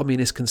part of a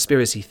communist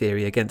conspiracy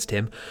theory against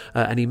him,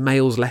 and he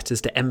mails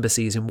letters to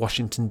embassies in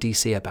Washington,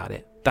 D.C. about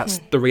it. That's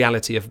the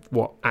reality of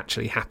what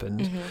actually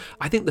happened.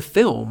 I think the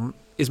film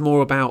is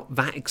more about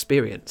that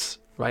experience,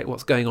 right?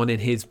 What's going on in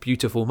his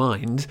beautiful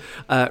mind,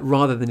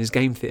 rather than his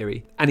game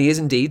theory. And he is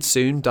indeed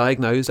soon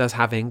diagnosed as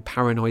having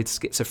paranoid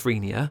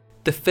schizophrenia.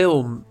 The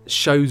film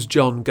shows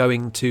John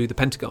going to the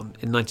Pentagon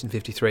in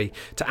 1953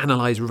 to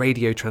analyse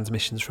radio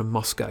transmissions from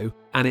Moscow.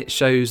 And it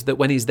shows that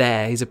when he's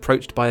there, he's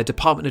approached by a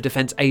Department of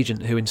Defense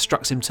agent who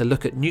instructs him to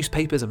look at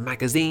newspapers and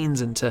magazines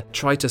and to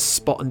try to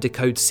spot and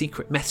decode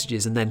secret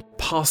messages and then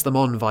pass them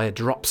on via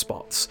drop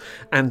spots.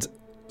 And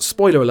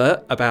spoiler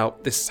alert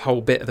about this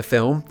whole bit of the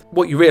film,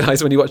 what you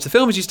realise when you watch the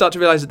film is you start to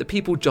realise that the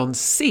people John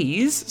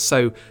sees,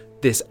 so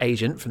this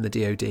agent from the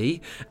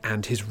DOD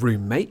and his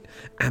roommate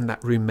and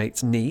that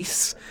roommate's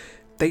niece,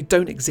 they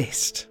don't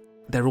exist.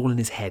 They're all in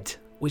his head,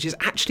 which is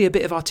actually a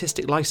bit of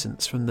artistic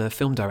license from the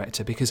film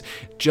director because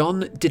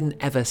John didn't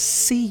ever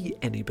see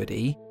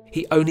anybody.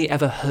 He only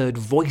ever heard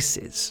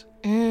voices.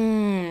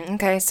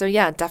 Okay, so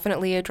yeah,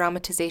 definitely a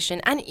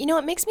dramatization. And you know,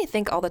 it makes me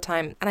think all the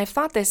time, and I've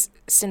thought this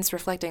since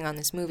reflecting on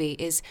this movie,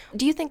 is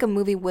do you think a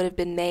movie would have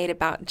been made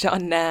about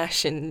John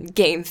Nash and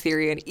game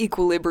theory and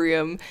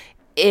equilibrium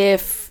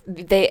if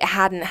they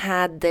hadn't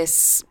had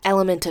this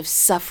element of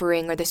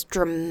suffering or this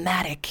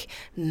dramatic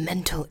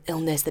mental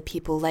illness that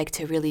people like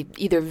to really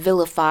either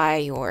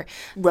vilify or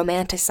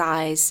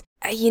romanticize?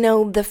 You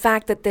know, the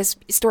fact that this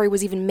story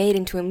was even made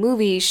into a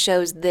movie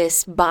shows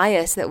this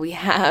bias that we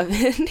have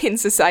in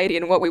society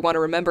and what we want to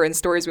remember and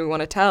stories we want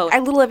to tell.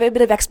 A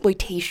bit of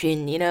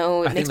exploitation, you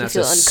know, it makes me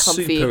feel uncomfy. I think that's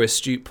a super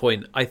astute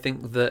point. I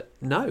think that,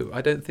 no,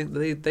 I don't think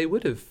they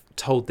would have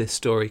told this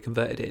story,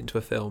 converted it into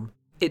a film.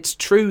 It's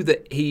true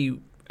that he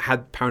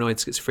had paranoid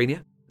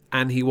schizophrenia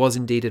and he was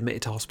indeed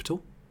admitted to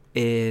hospital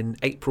in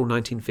April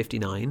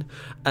 1959.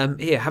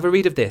 Here, have a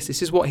read of this.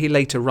 This is what he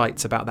later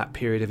writes about that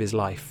period of his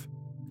life.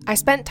 I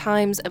spent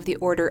times of the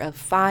order of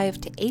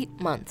 5 to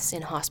 8 months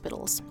in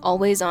hospitals,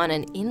 always on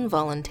an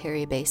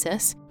involuntary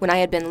basis. When I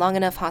had been long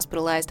enough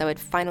hospitalized, I would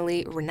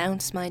finally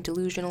renounce my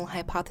delusional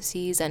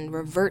hypotheses and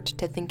revert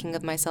to thinking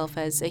of myself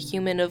as a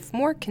human of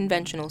more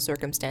conventional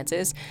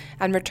circumstances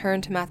and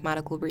return to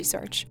mathematical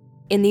research.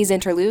 In these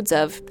interludes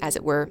of, as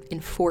it were,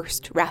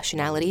 enforced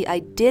rationality, I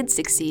did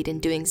succeed in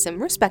doing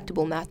some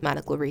respectable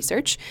mathematical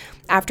research.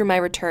 After my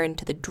return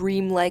to the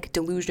dreamlike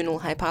delusional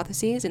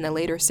hypotheses in the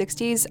later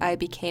 60s, I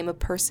became a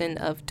person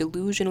of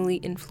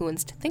delusionally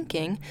influenced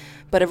thinking,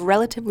 but of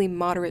relatively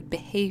moderate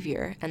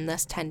behavior, and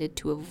thus tended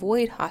to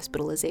avoid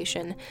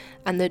hospitalization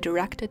and the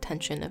direct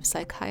attention of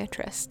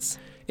psychiatrists.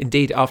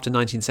 Indeed, after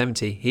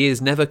 1970, he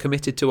is never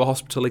committed to a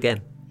hospital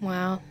again.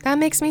 Wow, that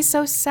makes me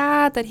so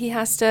sad that he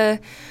has to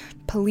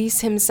police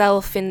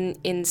himself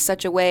in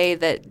such a way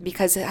that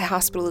because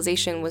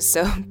hospitalization was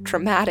so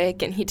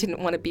traumatic and he didn't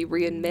want to be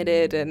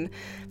readmitted, and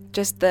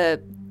just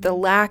the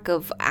lack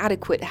of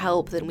adequate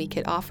help that we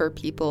could offer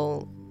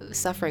people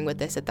suffering with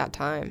this at that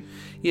time.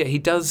 Yeah, he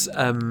does.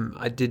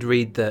 I did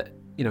read that,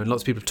 you know, and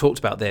lots of people have talked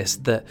about this,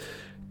 that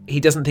he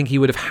doesn't think he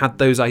would have had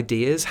those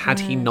ideas had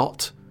he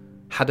not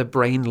had a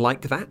brain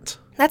like that.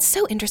 That's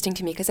so interesting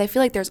to me because I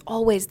feel like there's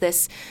always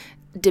this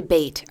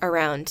debate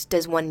around,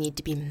 does one need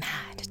to be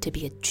mad to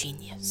be a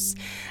genius?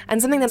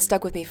 And something that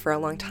stuck with me for a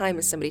long time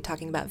is somebody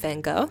talking about Van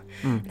Gogh,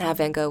 and how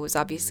Van Gogh was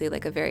obviously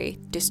like a very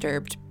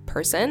disturbed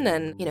person,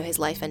 and you know, his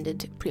life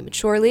ended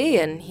prematurely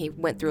and he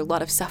went through a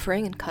lot of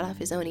suffering and cut off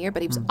his own ear,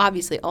 but he was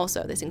obviously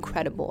also this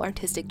incredible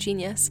artistic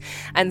genius.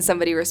 And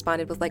somebody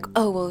responded with like,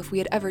 oh well, if we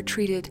had ever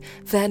treated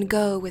Van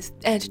Gogh with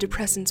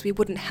antidepressants, we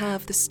wouldn't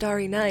have the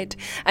Starry Night.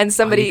 And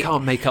somebody, you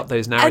can't make up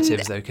those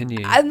narratives though, can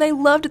you? And I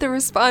loved the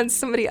response.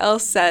 Somebody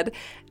else said,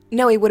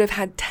 no, he would have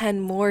had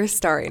 10 more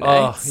Starry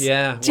Nights. Oh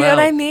yeah. Do you know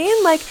what I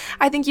mean? Like,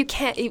 I think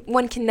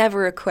one can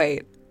never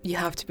equate, you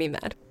have to be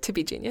mad to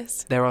be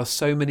genius. There are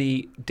so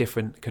many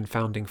different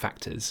confounding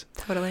factors.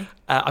 Totally.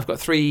 I've got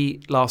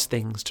 3 last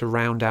things to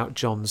round out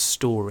John's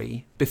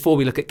story before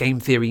we look at game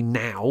theory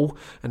now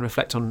and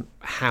reflect on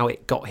how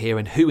it got here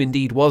and who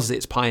indeed was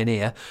its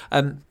pioneer.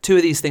 2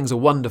 of these things are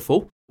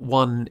wonderful.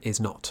 1 is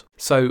not.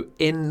 So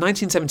in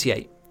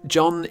 1978,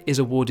 John is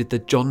awarded the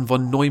John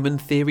von Neumann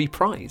Theory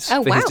Prize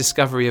for his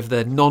discovery of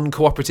the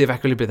non-cooperative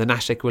equilibrium, the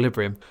Nash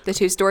equilibrium. The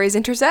 2 stories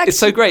intersect. It's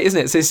so great, isn't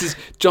it? So this is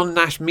John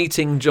Nash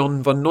meeting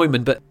John von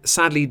Neumann, but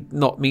sadly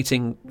not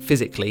meeting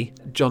physically.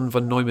 John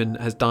von Neumann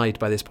has died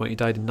by this point. He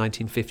died in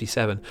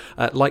 1957,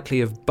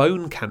 likely of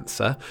bone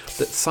cancer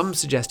that some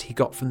suggest he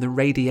got from the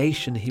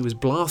radiation he was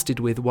blasted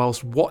with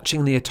whilst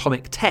watching the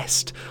atomic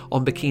test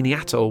on Bikini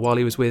Atoll while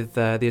he was with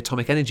the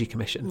Atomic Energy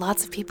Commission.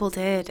 Lots of people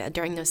did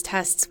during those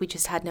tests. We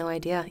just had no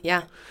idea.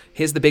 Yeah.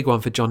 Here's the big one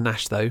for John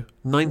Nash, though.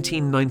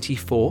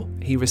 1994,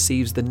 he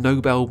receives the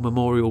Nobel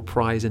Memorial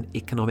Prize in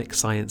Economic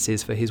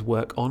Sciences for his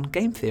work on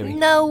game theory.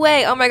 No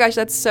way. Oh my gosh,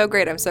 that's so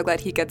great. I'm so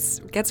glad he gets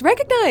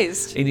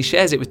recognized. And he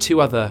shares it with 2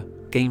 other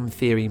game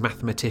theory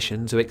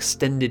mathematicians who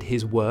extended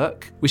his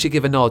work. We should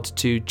give a nod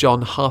to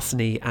John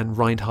Harsney and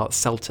Reinhard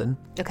Selten.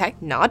 Okay,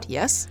 nod,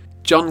 yes.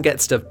 John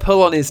gets to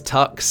pull on his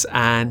tux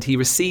and he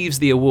receives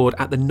the award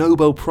at the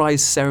Nobel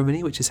Prize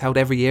ceremony, which is held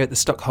every year at the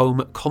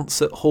Stockholm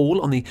Concert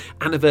Hall on the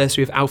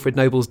anniversary of Alfred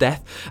Nobel's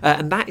death.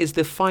 And that is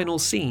the final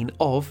scene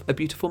of A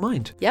Beautiful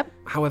Mind. Yep.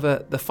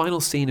 However, the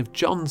final scene of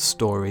John's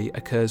story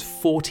occurs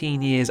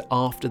 14 years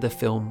after the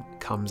film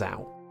comes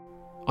out.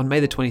 On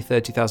May the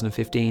 23rd,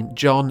 2015,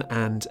 John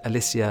and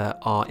Alicia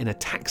are in a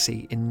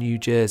taxi in New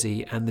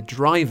Jersey and the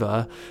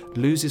driver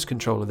loses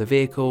control of the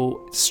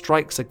vehicle,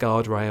 strikes a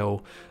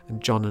guardrail,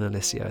 and John and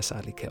Alicia are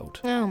sadly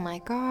killed. Oh my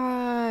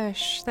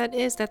gosh,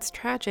 that's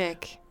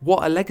tragic.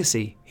 What a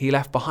legacy he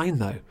left behind,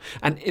 though.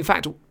 And in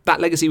fact,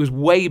 that legacy was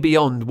way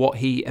beyond what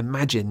he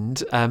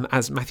imagined,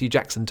 as Matthew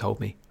Jackson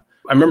told me.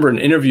 I remember an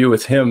interview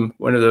with him,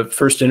 one of the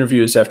first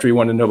interviews after he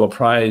won the Nobel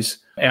Prize,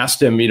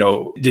 asked him,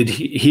 did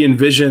he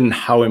envision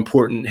how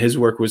important his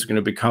work was going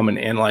to become in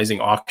analyzing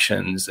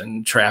auctions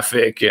and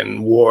traffic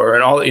and war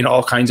and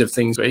all kinds of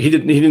things. But he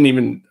didn't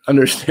even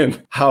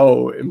understand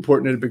how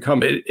important it had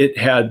become. It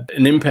had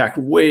an impact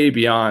way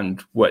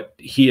beyond what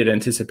he had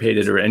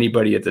anticipated or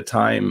anybody at the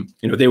time.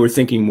 They were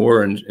thinking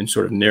more in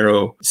sort of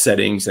narrow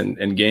settings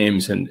and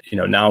games. And,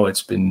 now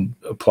it's been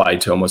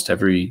applied to almost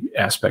every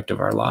aspect of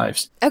our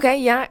lives. Okay,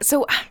 yeah.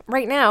 So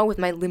right now, with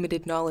my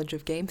limited knowledge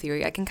of game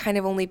theory, I can kind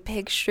of only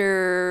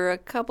picture a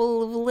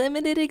couple of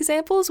limited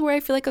examples where I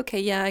feel like, okay,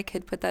 yeah, I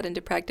could put that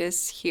into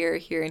practice here,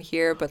 and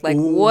here, but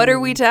what are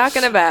we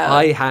talking about?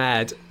 I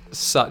had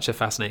such a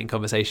fascinating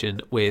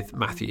conversation with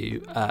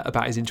Matthew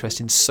about his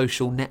interest in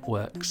social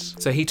networks.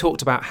 So he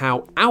talked about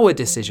how our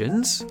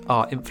decisions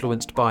are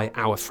influenced by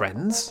our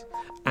friends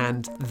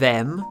and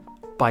them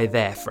by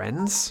their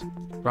friends,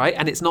 right?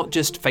 And it's not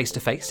just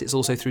face-to-face, it's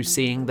also through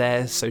seeing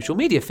their social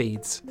media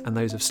feeds and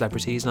those of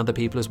celebrities and other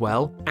people as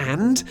well.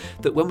 And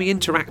that when we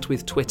interact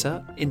with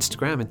Twitter,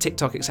 Instagram and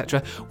TikTok,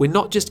 etc., we're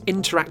not just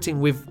interacting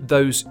with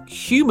those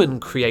human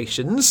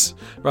creations,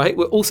 right?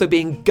 We're also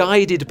being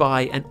guided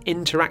by and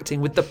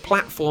interacting with the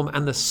platform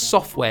and the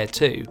software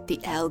too.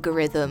 The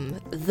algorithm,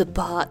 the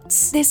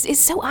bots. This is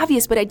so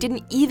obvious, but I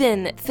didn't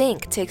even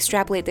think to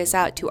extrapolate this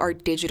out to our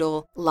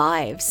digital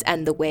lives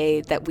and the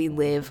way that we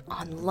live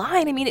online.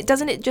 I mean,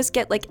 doesn't it just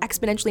get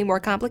exponentially more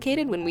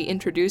complicated when we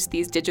introduce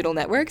these digital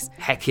networks?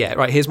 Heck yeah.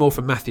 Right, here's more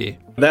from Matthew.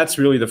 That's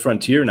really the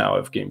frontier now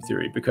of game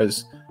theory,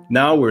 because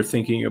now we're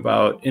thinking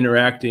about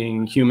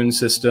interacting human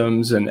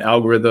systems and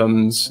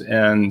algorithms,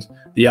 and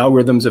the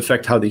algorithms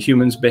affect how the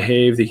humans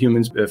behave, the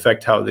humans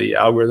affect how the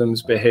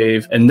algorithms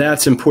behave. And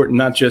that's important,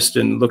 not just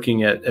in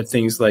looking at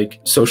things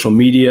like social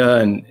media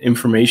and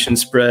information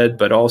spread,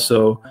 but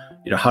also,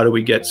 how do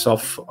we get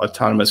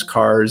self-autonomous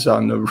cars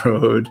on the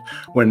road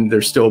when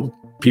there's still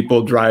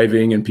people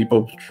driving and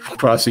people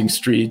crossing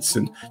streets,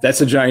 and that's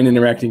a giant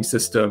interacting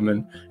system.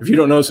 And if you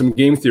don't know some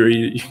game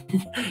theory,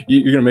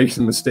 you're going to make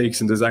some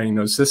mistakes in designing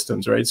those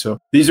systems, right? So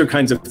these are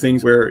kinds of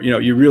things where,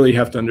 you really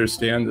have to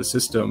understand the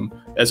system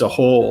as a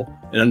whole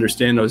and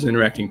understand those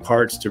interacting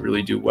parts to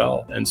really do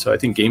well. And so I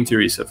think game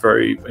theory is a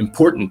very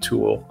important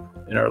tool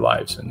in our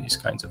lives in these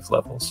kinds of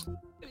levels.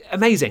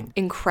 Amazing.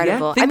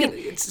 Incredible. Yeah?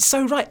 It's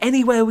so right.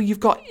 Anywhere where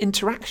you've got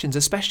interactions,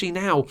 especially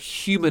now,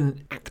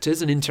 human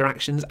actors and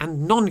interactions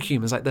and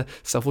non-humans, like the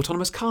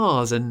self-autonomous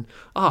cars and,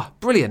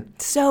 brilliant.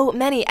 So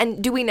many.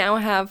 And do we now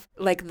have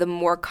the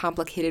more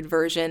complicated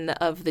version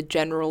of the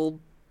general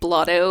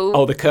Blotto?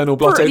 Oh, the Colonel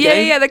Blotto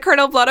game? Yeah, the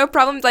Colonel Blotto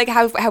problem.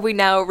 Have we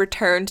now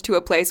returned to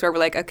a place where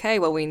we're okay,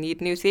 well, we need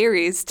new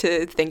theories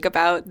to think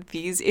about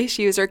these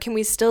issues? Or can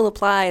we still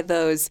apply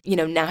those,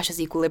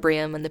 Nash's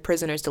equilibrium and the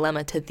prisoner's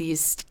dilemma to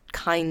these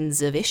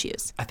kinds of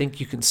issues? I think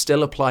you can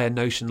still apply a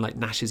notion like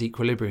Nash's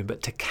equilibrium,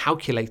 but to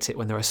calculate it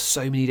when there are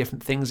so many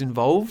different things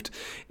involved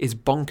is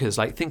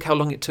bonkers. Think how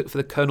long it took for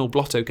the Colonel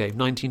Blotto game,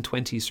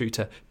 1920s through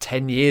to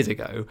 10 years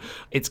ago.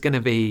 It's going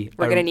to be...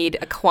 We're going to need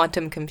a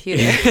quantum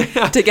computer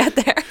to get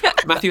there.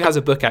 Matthew has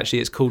a book, actually.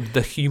 It's called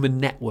The Human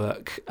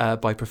Network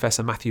by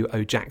Professor Matthew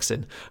O.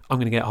 Jackson. I'm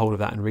going to get a hold of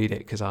that and read it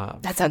because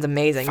that sounds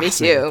amazing. Me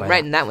too.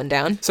 Writing that one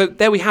down. So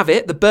there we have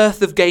it, the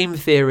birth of game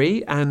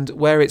theory and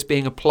where it's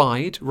being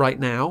applied right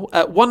now.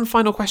 One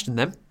final question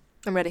then.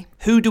 I'm ready.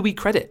 Who do we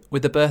credit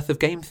with the birth of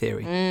game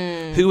theory?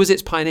 Who was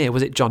its pioneer?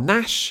 Was it John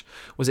Nash?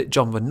 Was it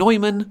John von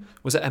Neumann?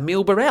 Was it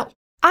Emil Borel?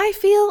 I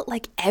feel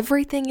like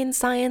everything in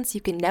science,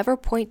 you can never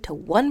point to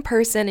one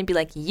person and be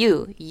like,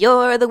 you're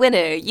the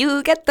winner,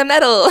 you get the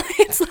medal.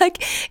 It's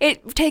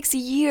it takes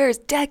years,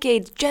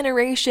 decades,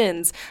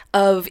 generations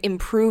of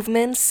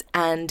improvements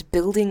and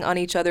building on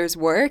each other's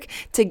work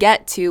to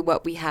get to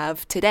what we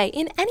have today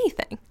in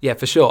anything. Yeah,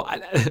 for sure.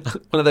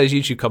 One of those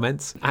YouTube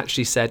comments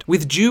actually said,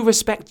 with due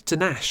respect to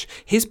Nash,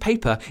 his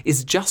paper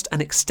is just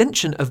an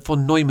extension of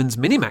von Neumann's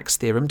minimax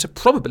theorem to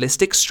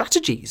probabilistic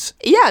strategies.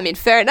 Yeah,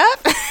 fair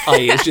enough.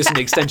 It's just an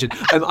extension.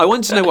 I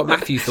wanted to know what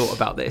Matthew thought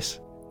about this.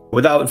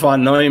 Without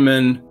von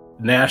Neumann,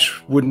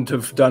 Nash wouldn't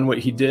have done what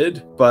he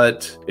did.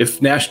 But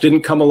if Nash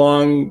didn't come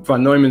along,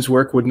 von Neumann's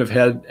work wouldn't have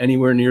had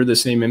anywhere near the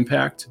same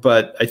impact.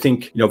 But I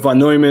think, von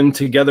Neumann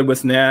together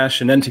with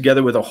Nash, and then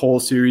together with a whole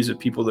series of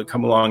people that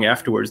come along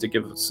afterwards that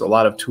give us a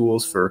lot of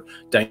tools for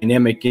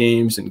dynamic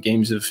games and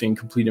games of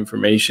incomplete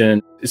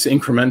information. It's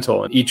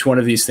incremental. And each one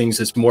of these things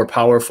is more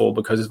powerful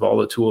because of all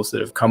the tools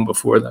that have come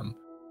before them.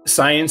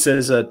 Science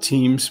as a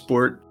team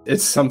sport,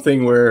 it's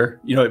something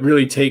where, it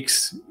really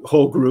takes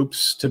whole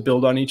groups to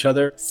build on each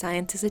other.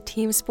 Science is a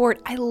team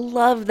sport. I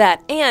love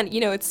that. And,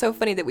 it's so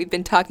funny that we've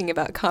been talking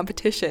about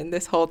competition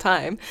this whole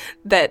time,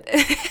 that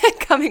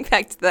coming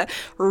back to the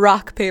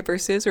rock, paper,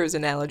 scissors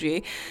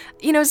analogy,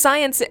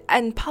 science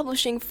and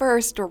publishing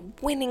first or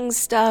winning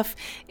stuff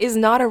is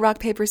not a rock,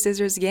 paper,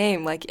 scissors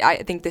game. Like, I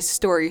think this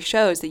story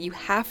shows that you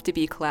have to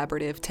be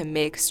collaborative to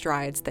make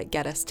strides that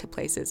get us to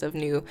places of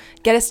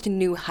get us to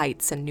new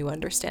heights and new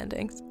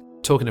understandings.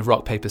 Talking of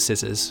rock, paper,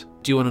 scissors,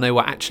 do you want to know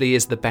what actually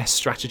is the best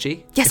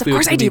strategy? Yes, of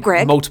course I do,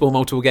 Greg.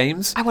 Multiple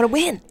games. I want to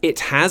win. It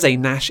has a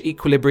Nash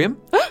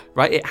equilibrium,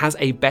 right? It has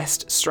a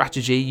best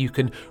strategy you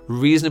can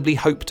reasonably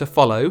hope to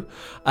follow.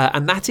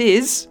 And that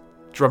is,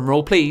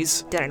 drumroll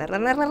please,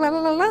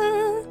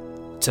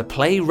 to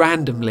play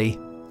randomly.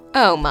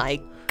 Oh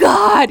my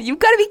God, you've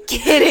got to be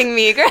kidding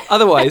me, Greg.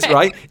 Otherwise,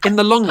 right, in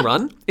the long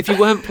run, if you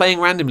weren't playing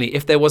randomly,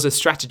 if there was a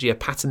strategy, a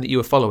pattern that you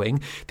were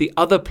following, the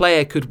other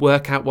player could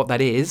work out what that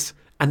is,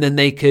 and then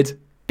they could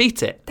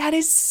beat it. That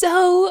is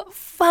so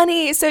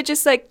funny. So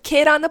just like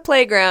kid on the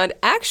playground,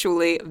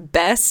 actually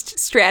best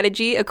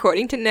strategy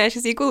according to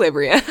Nash's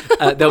equilibrium.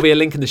 There'll be a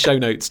link in the show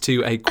notes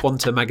to a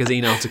Quanta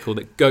magazine article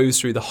that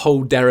goes through the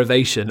whole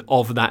derivation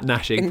of that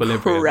Nash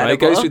equilibrium. Right? It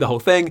goes through the whole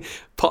thing,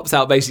 pops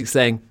out basically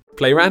saying,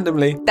 play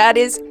randomly. That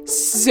is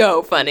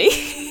so funny.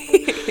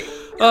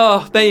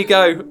 Oh, there you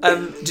go.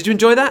 Did you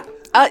enjoy that?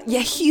 Yeah,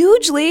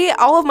 hugely.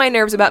 All of my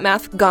nerves about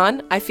math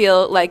gone. I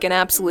feel like an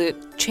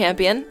absolute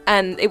champion,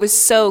 and it was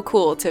so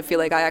cool to feel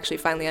like I actually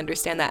finally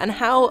understand that and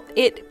how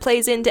it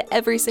plays into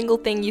every single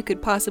thing you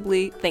could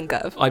possibly think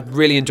of. I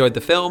really enjoyed the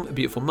film, A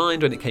Beautiful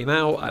Mind, when it came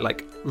out. I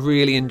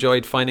really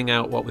enjoyed finding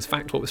out what was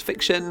fact, what was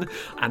fiction,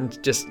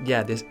 and just,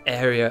 this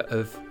area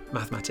of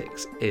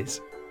mathematics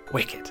is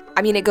wicked.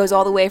 I mean, it goes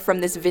all the way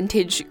from this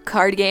vintage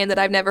card game that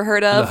I've never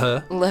heard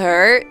of,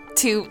 L'Her,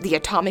 to the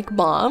atomic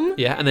bomb.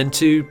 Yeah, and then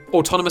to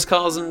autonomous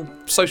cars and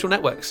social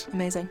networks.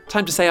 Amazing.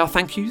 Time to say our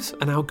thank yous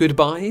and our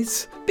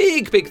goodbyes.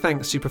 Big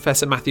thanks to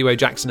Professor Matthew O.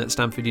 Jackson at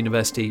Stanford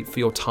University for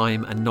your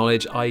time and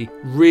knowledge. I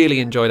really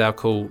enjoyed our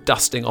call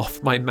dusting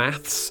off my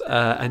maths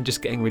and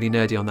just getting really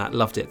nerdy on that.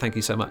 Loved it. Thank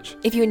you so much.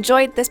 If you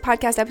enjoyed this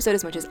podcast episode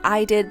as much as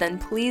I did, then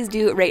please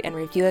do rate and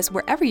review us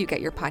wherever you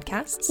get your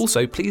podcasts.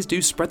 Also, please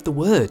do spread the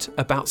word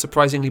about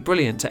Surprisingly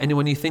Brilliant to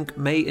anyone you think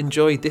may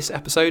enjoy this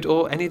episode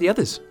or any of the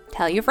others.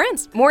 Tell your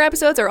friends. More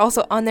episodes are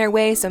also on their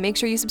way, so make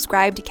sure you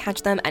subscribe to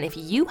catch them. And if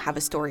you have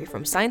a story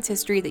from science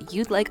history that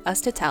you'd like us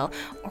to tell,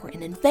 or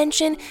an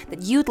invention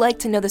that you'd like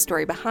to know the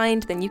story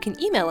behind, then you can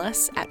email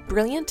us at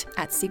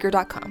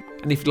brilliant@seeker.com.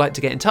 And if you'd like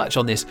to get in touch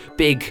on this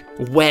big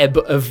web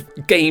of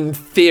game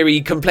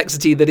theory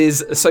complexity that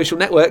is social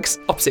networks,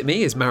 opposite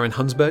me is Maren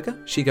Hunsberger.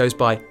 She goes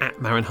by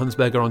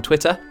 @MarenHunsberger on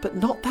Twitter, but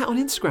not that on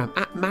Instagram,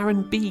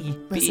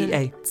 @MarenB. Listen,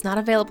 it's not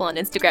available on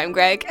Instagram,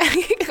 Greg.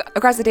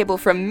 Across the table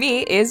from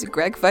me is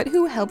Greg Foot,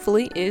 who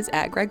helpfully is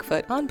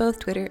 @GregFoot on both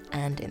Twitter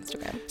and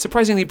Instagram.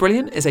 Surprisingly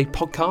Brilliant is a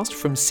podcast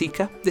from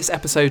Seeker. This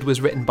episode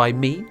was written by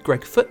me,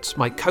 Greg Foot.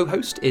 My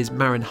co-host is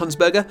Maren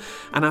Hunsberger,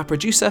 and our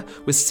producer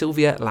was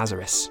Sylvia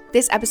Lazarus.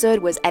 This episode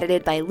was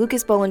edited by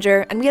Lucas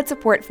Bollinger, and we had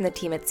support from the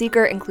team at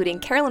Seeker, including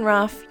Carolyn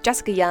Roth,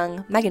 Jessica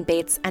Young, Megan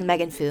Bates, and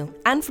Megan Fu,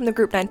 and from the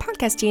Group 9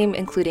 podcast team,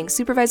 including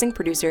supervising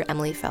producer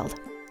Emily Feld.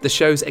 The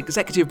show's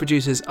executive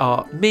producers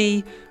are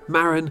me,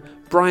 Maren,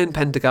 Brian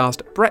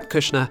Pendergast, Brett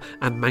Kushner,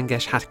 and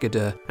Mangesh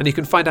Hatgadur. And you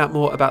can find out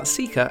more about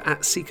Seeker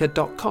at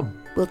seeker.com.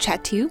 We'll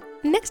chat to you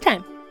next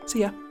time. See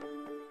ya.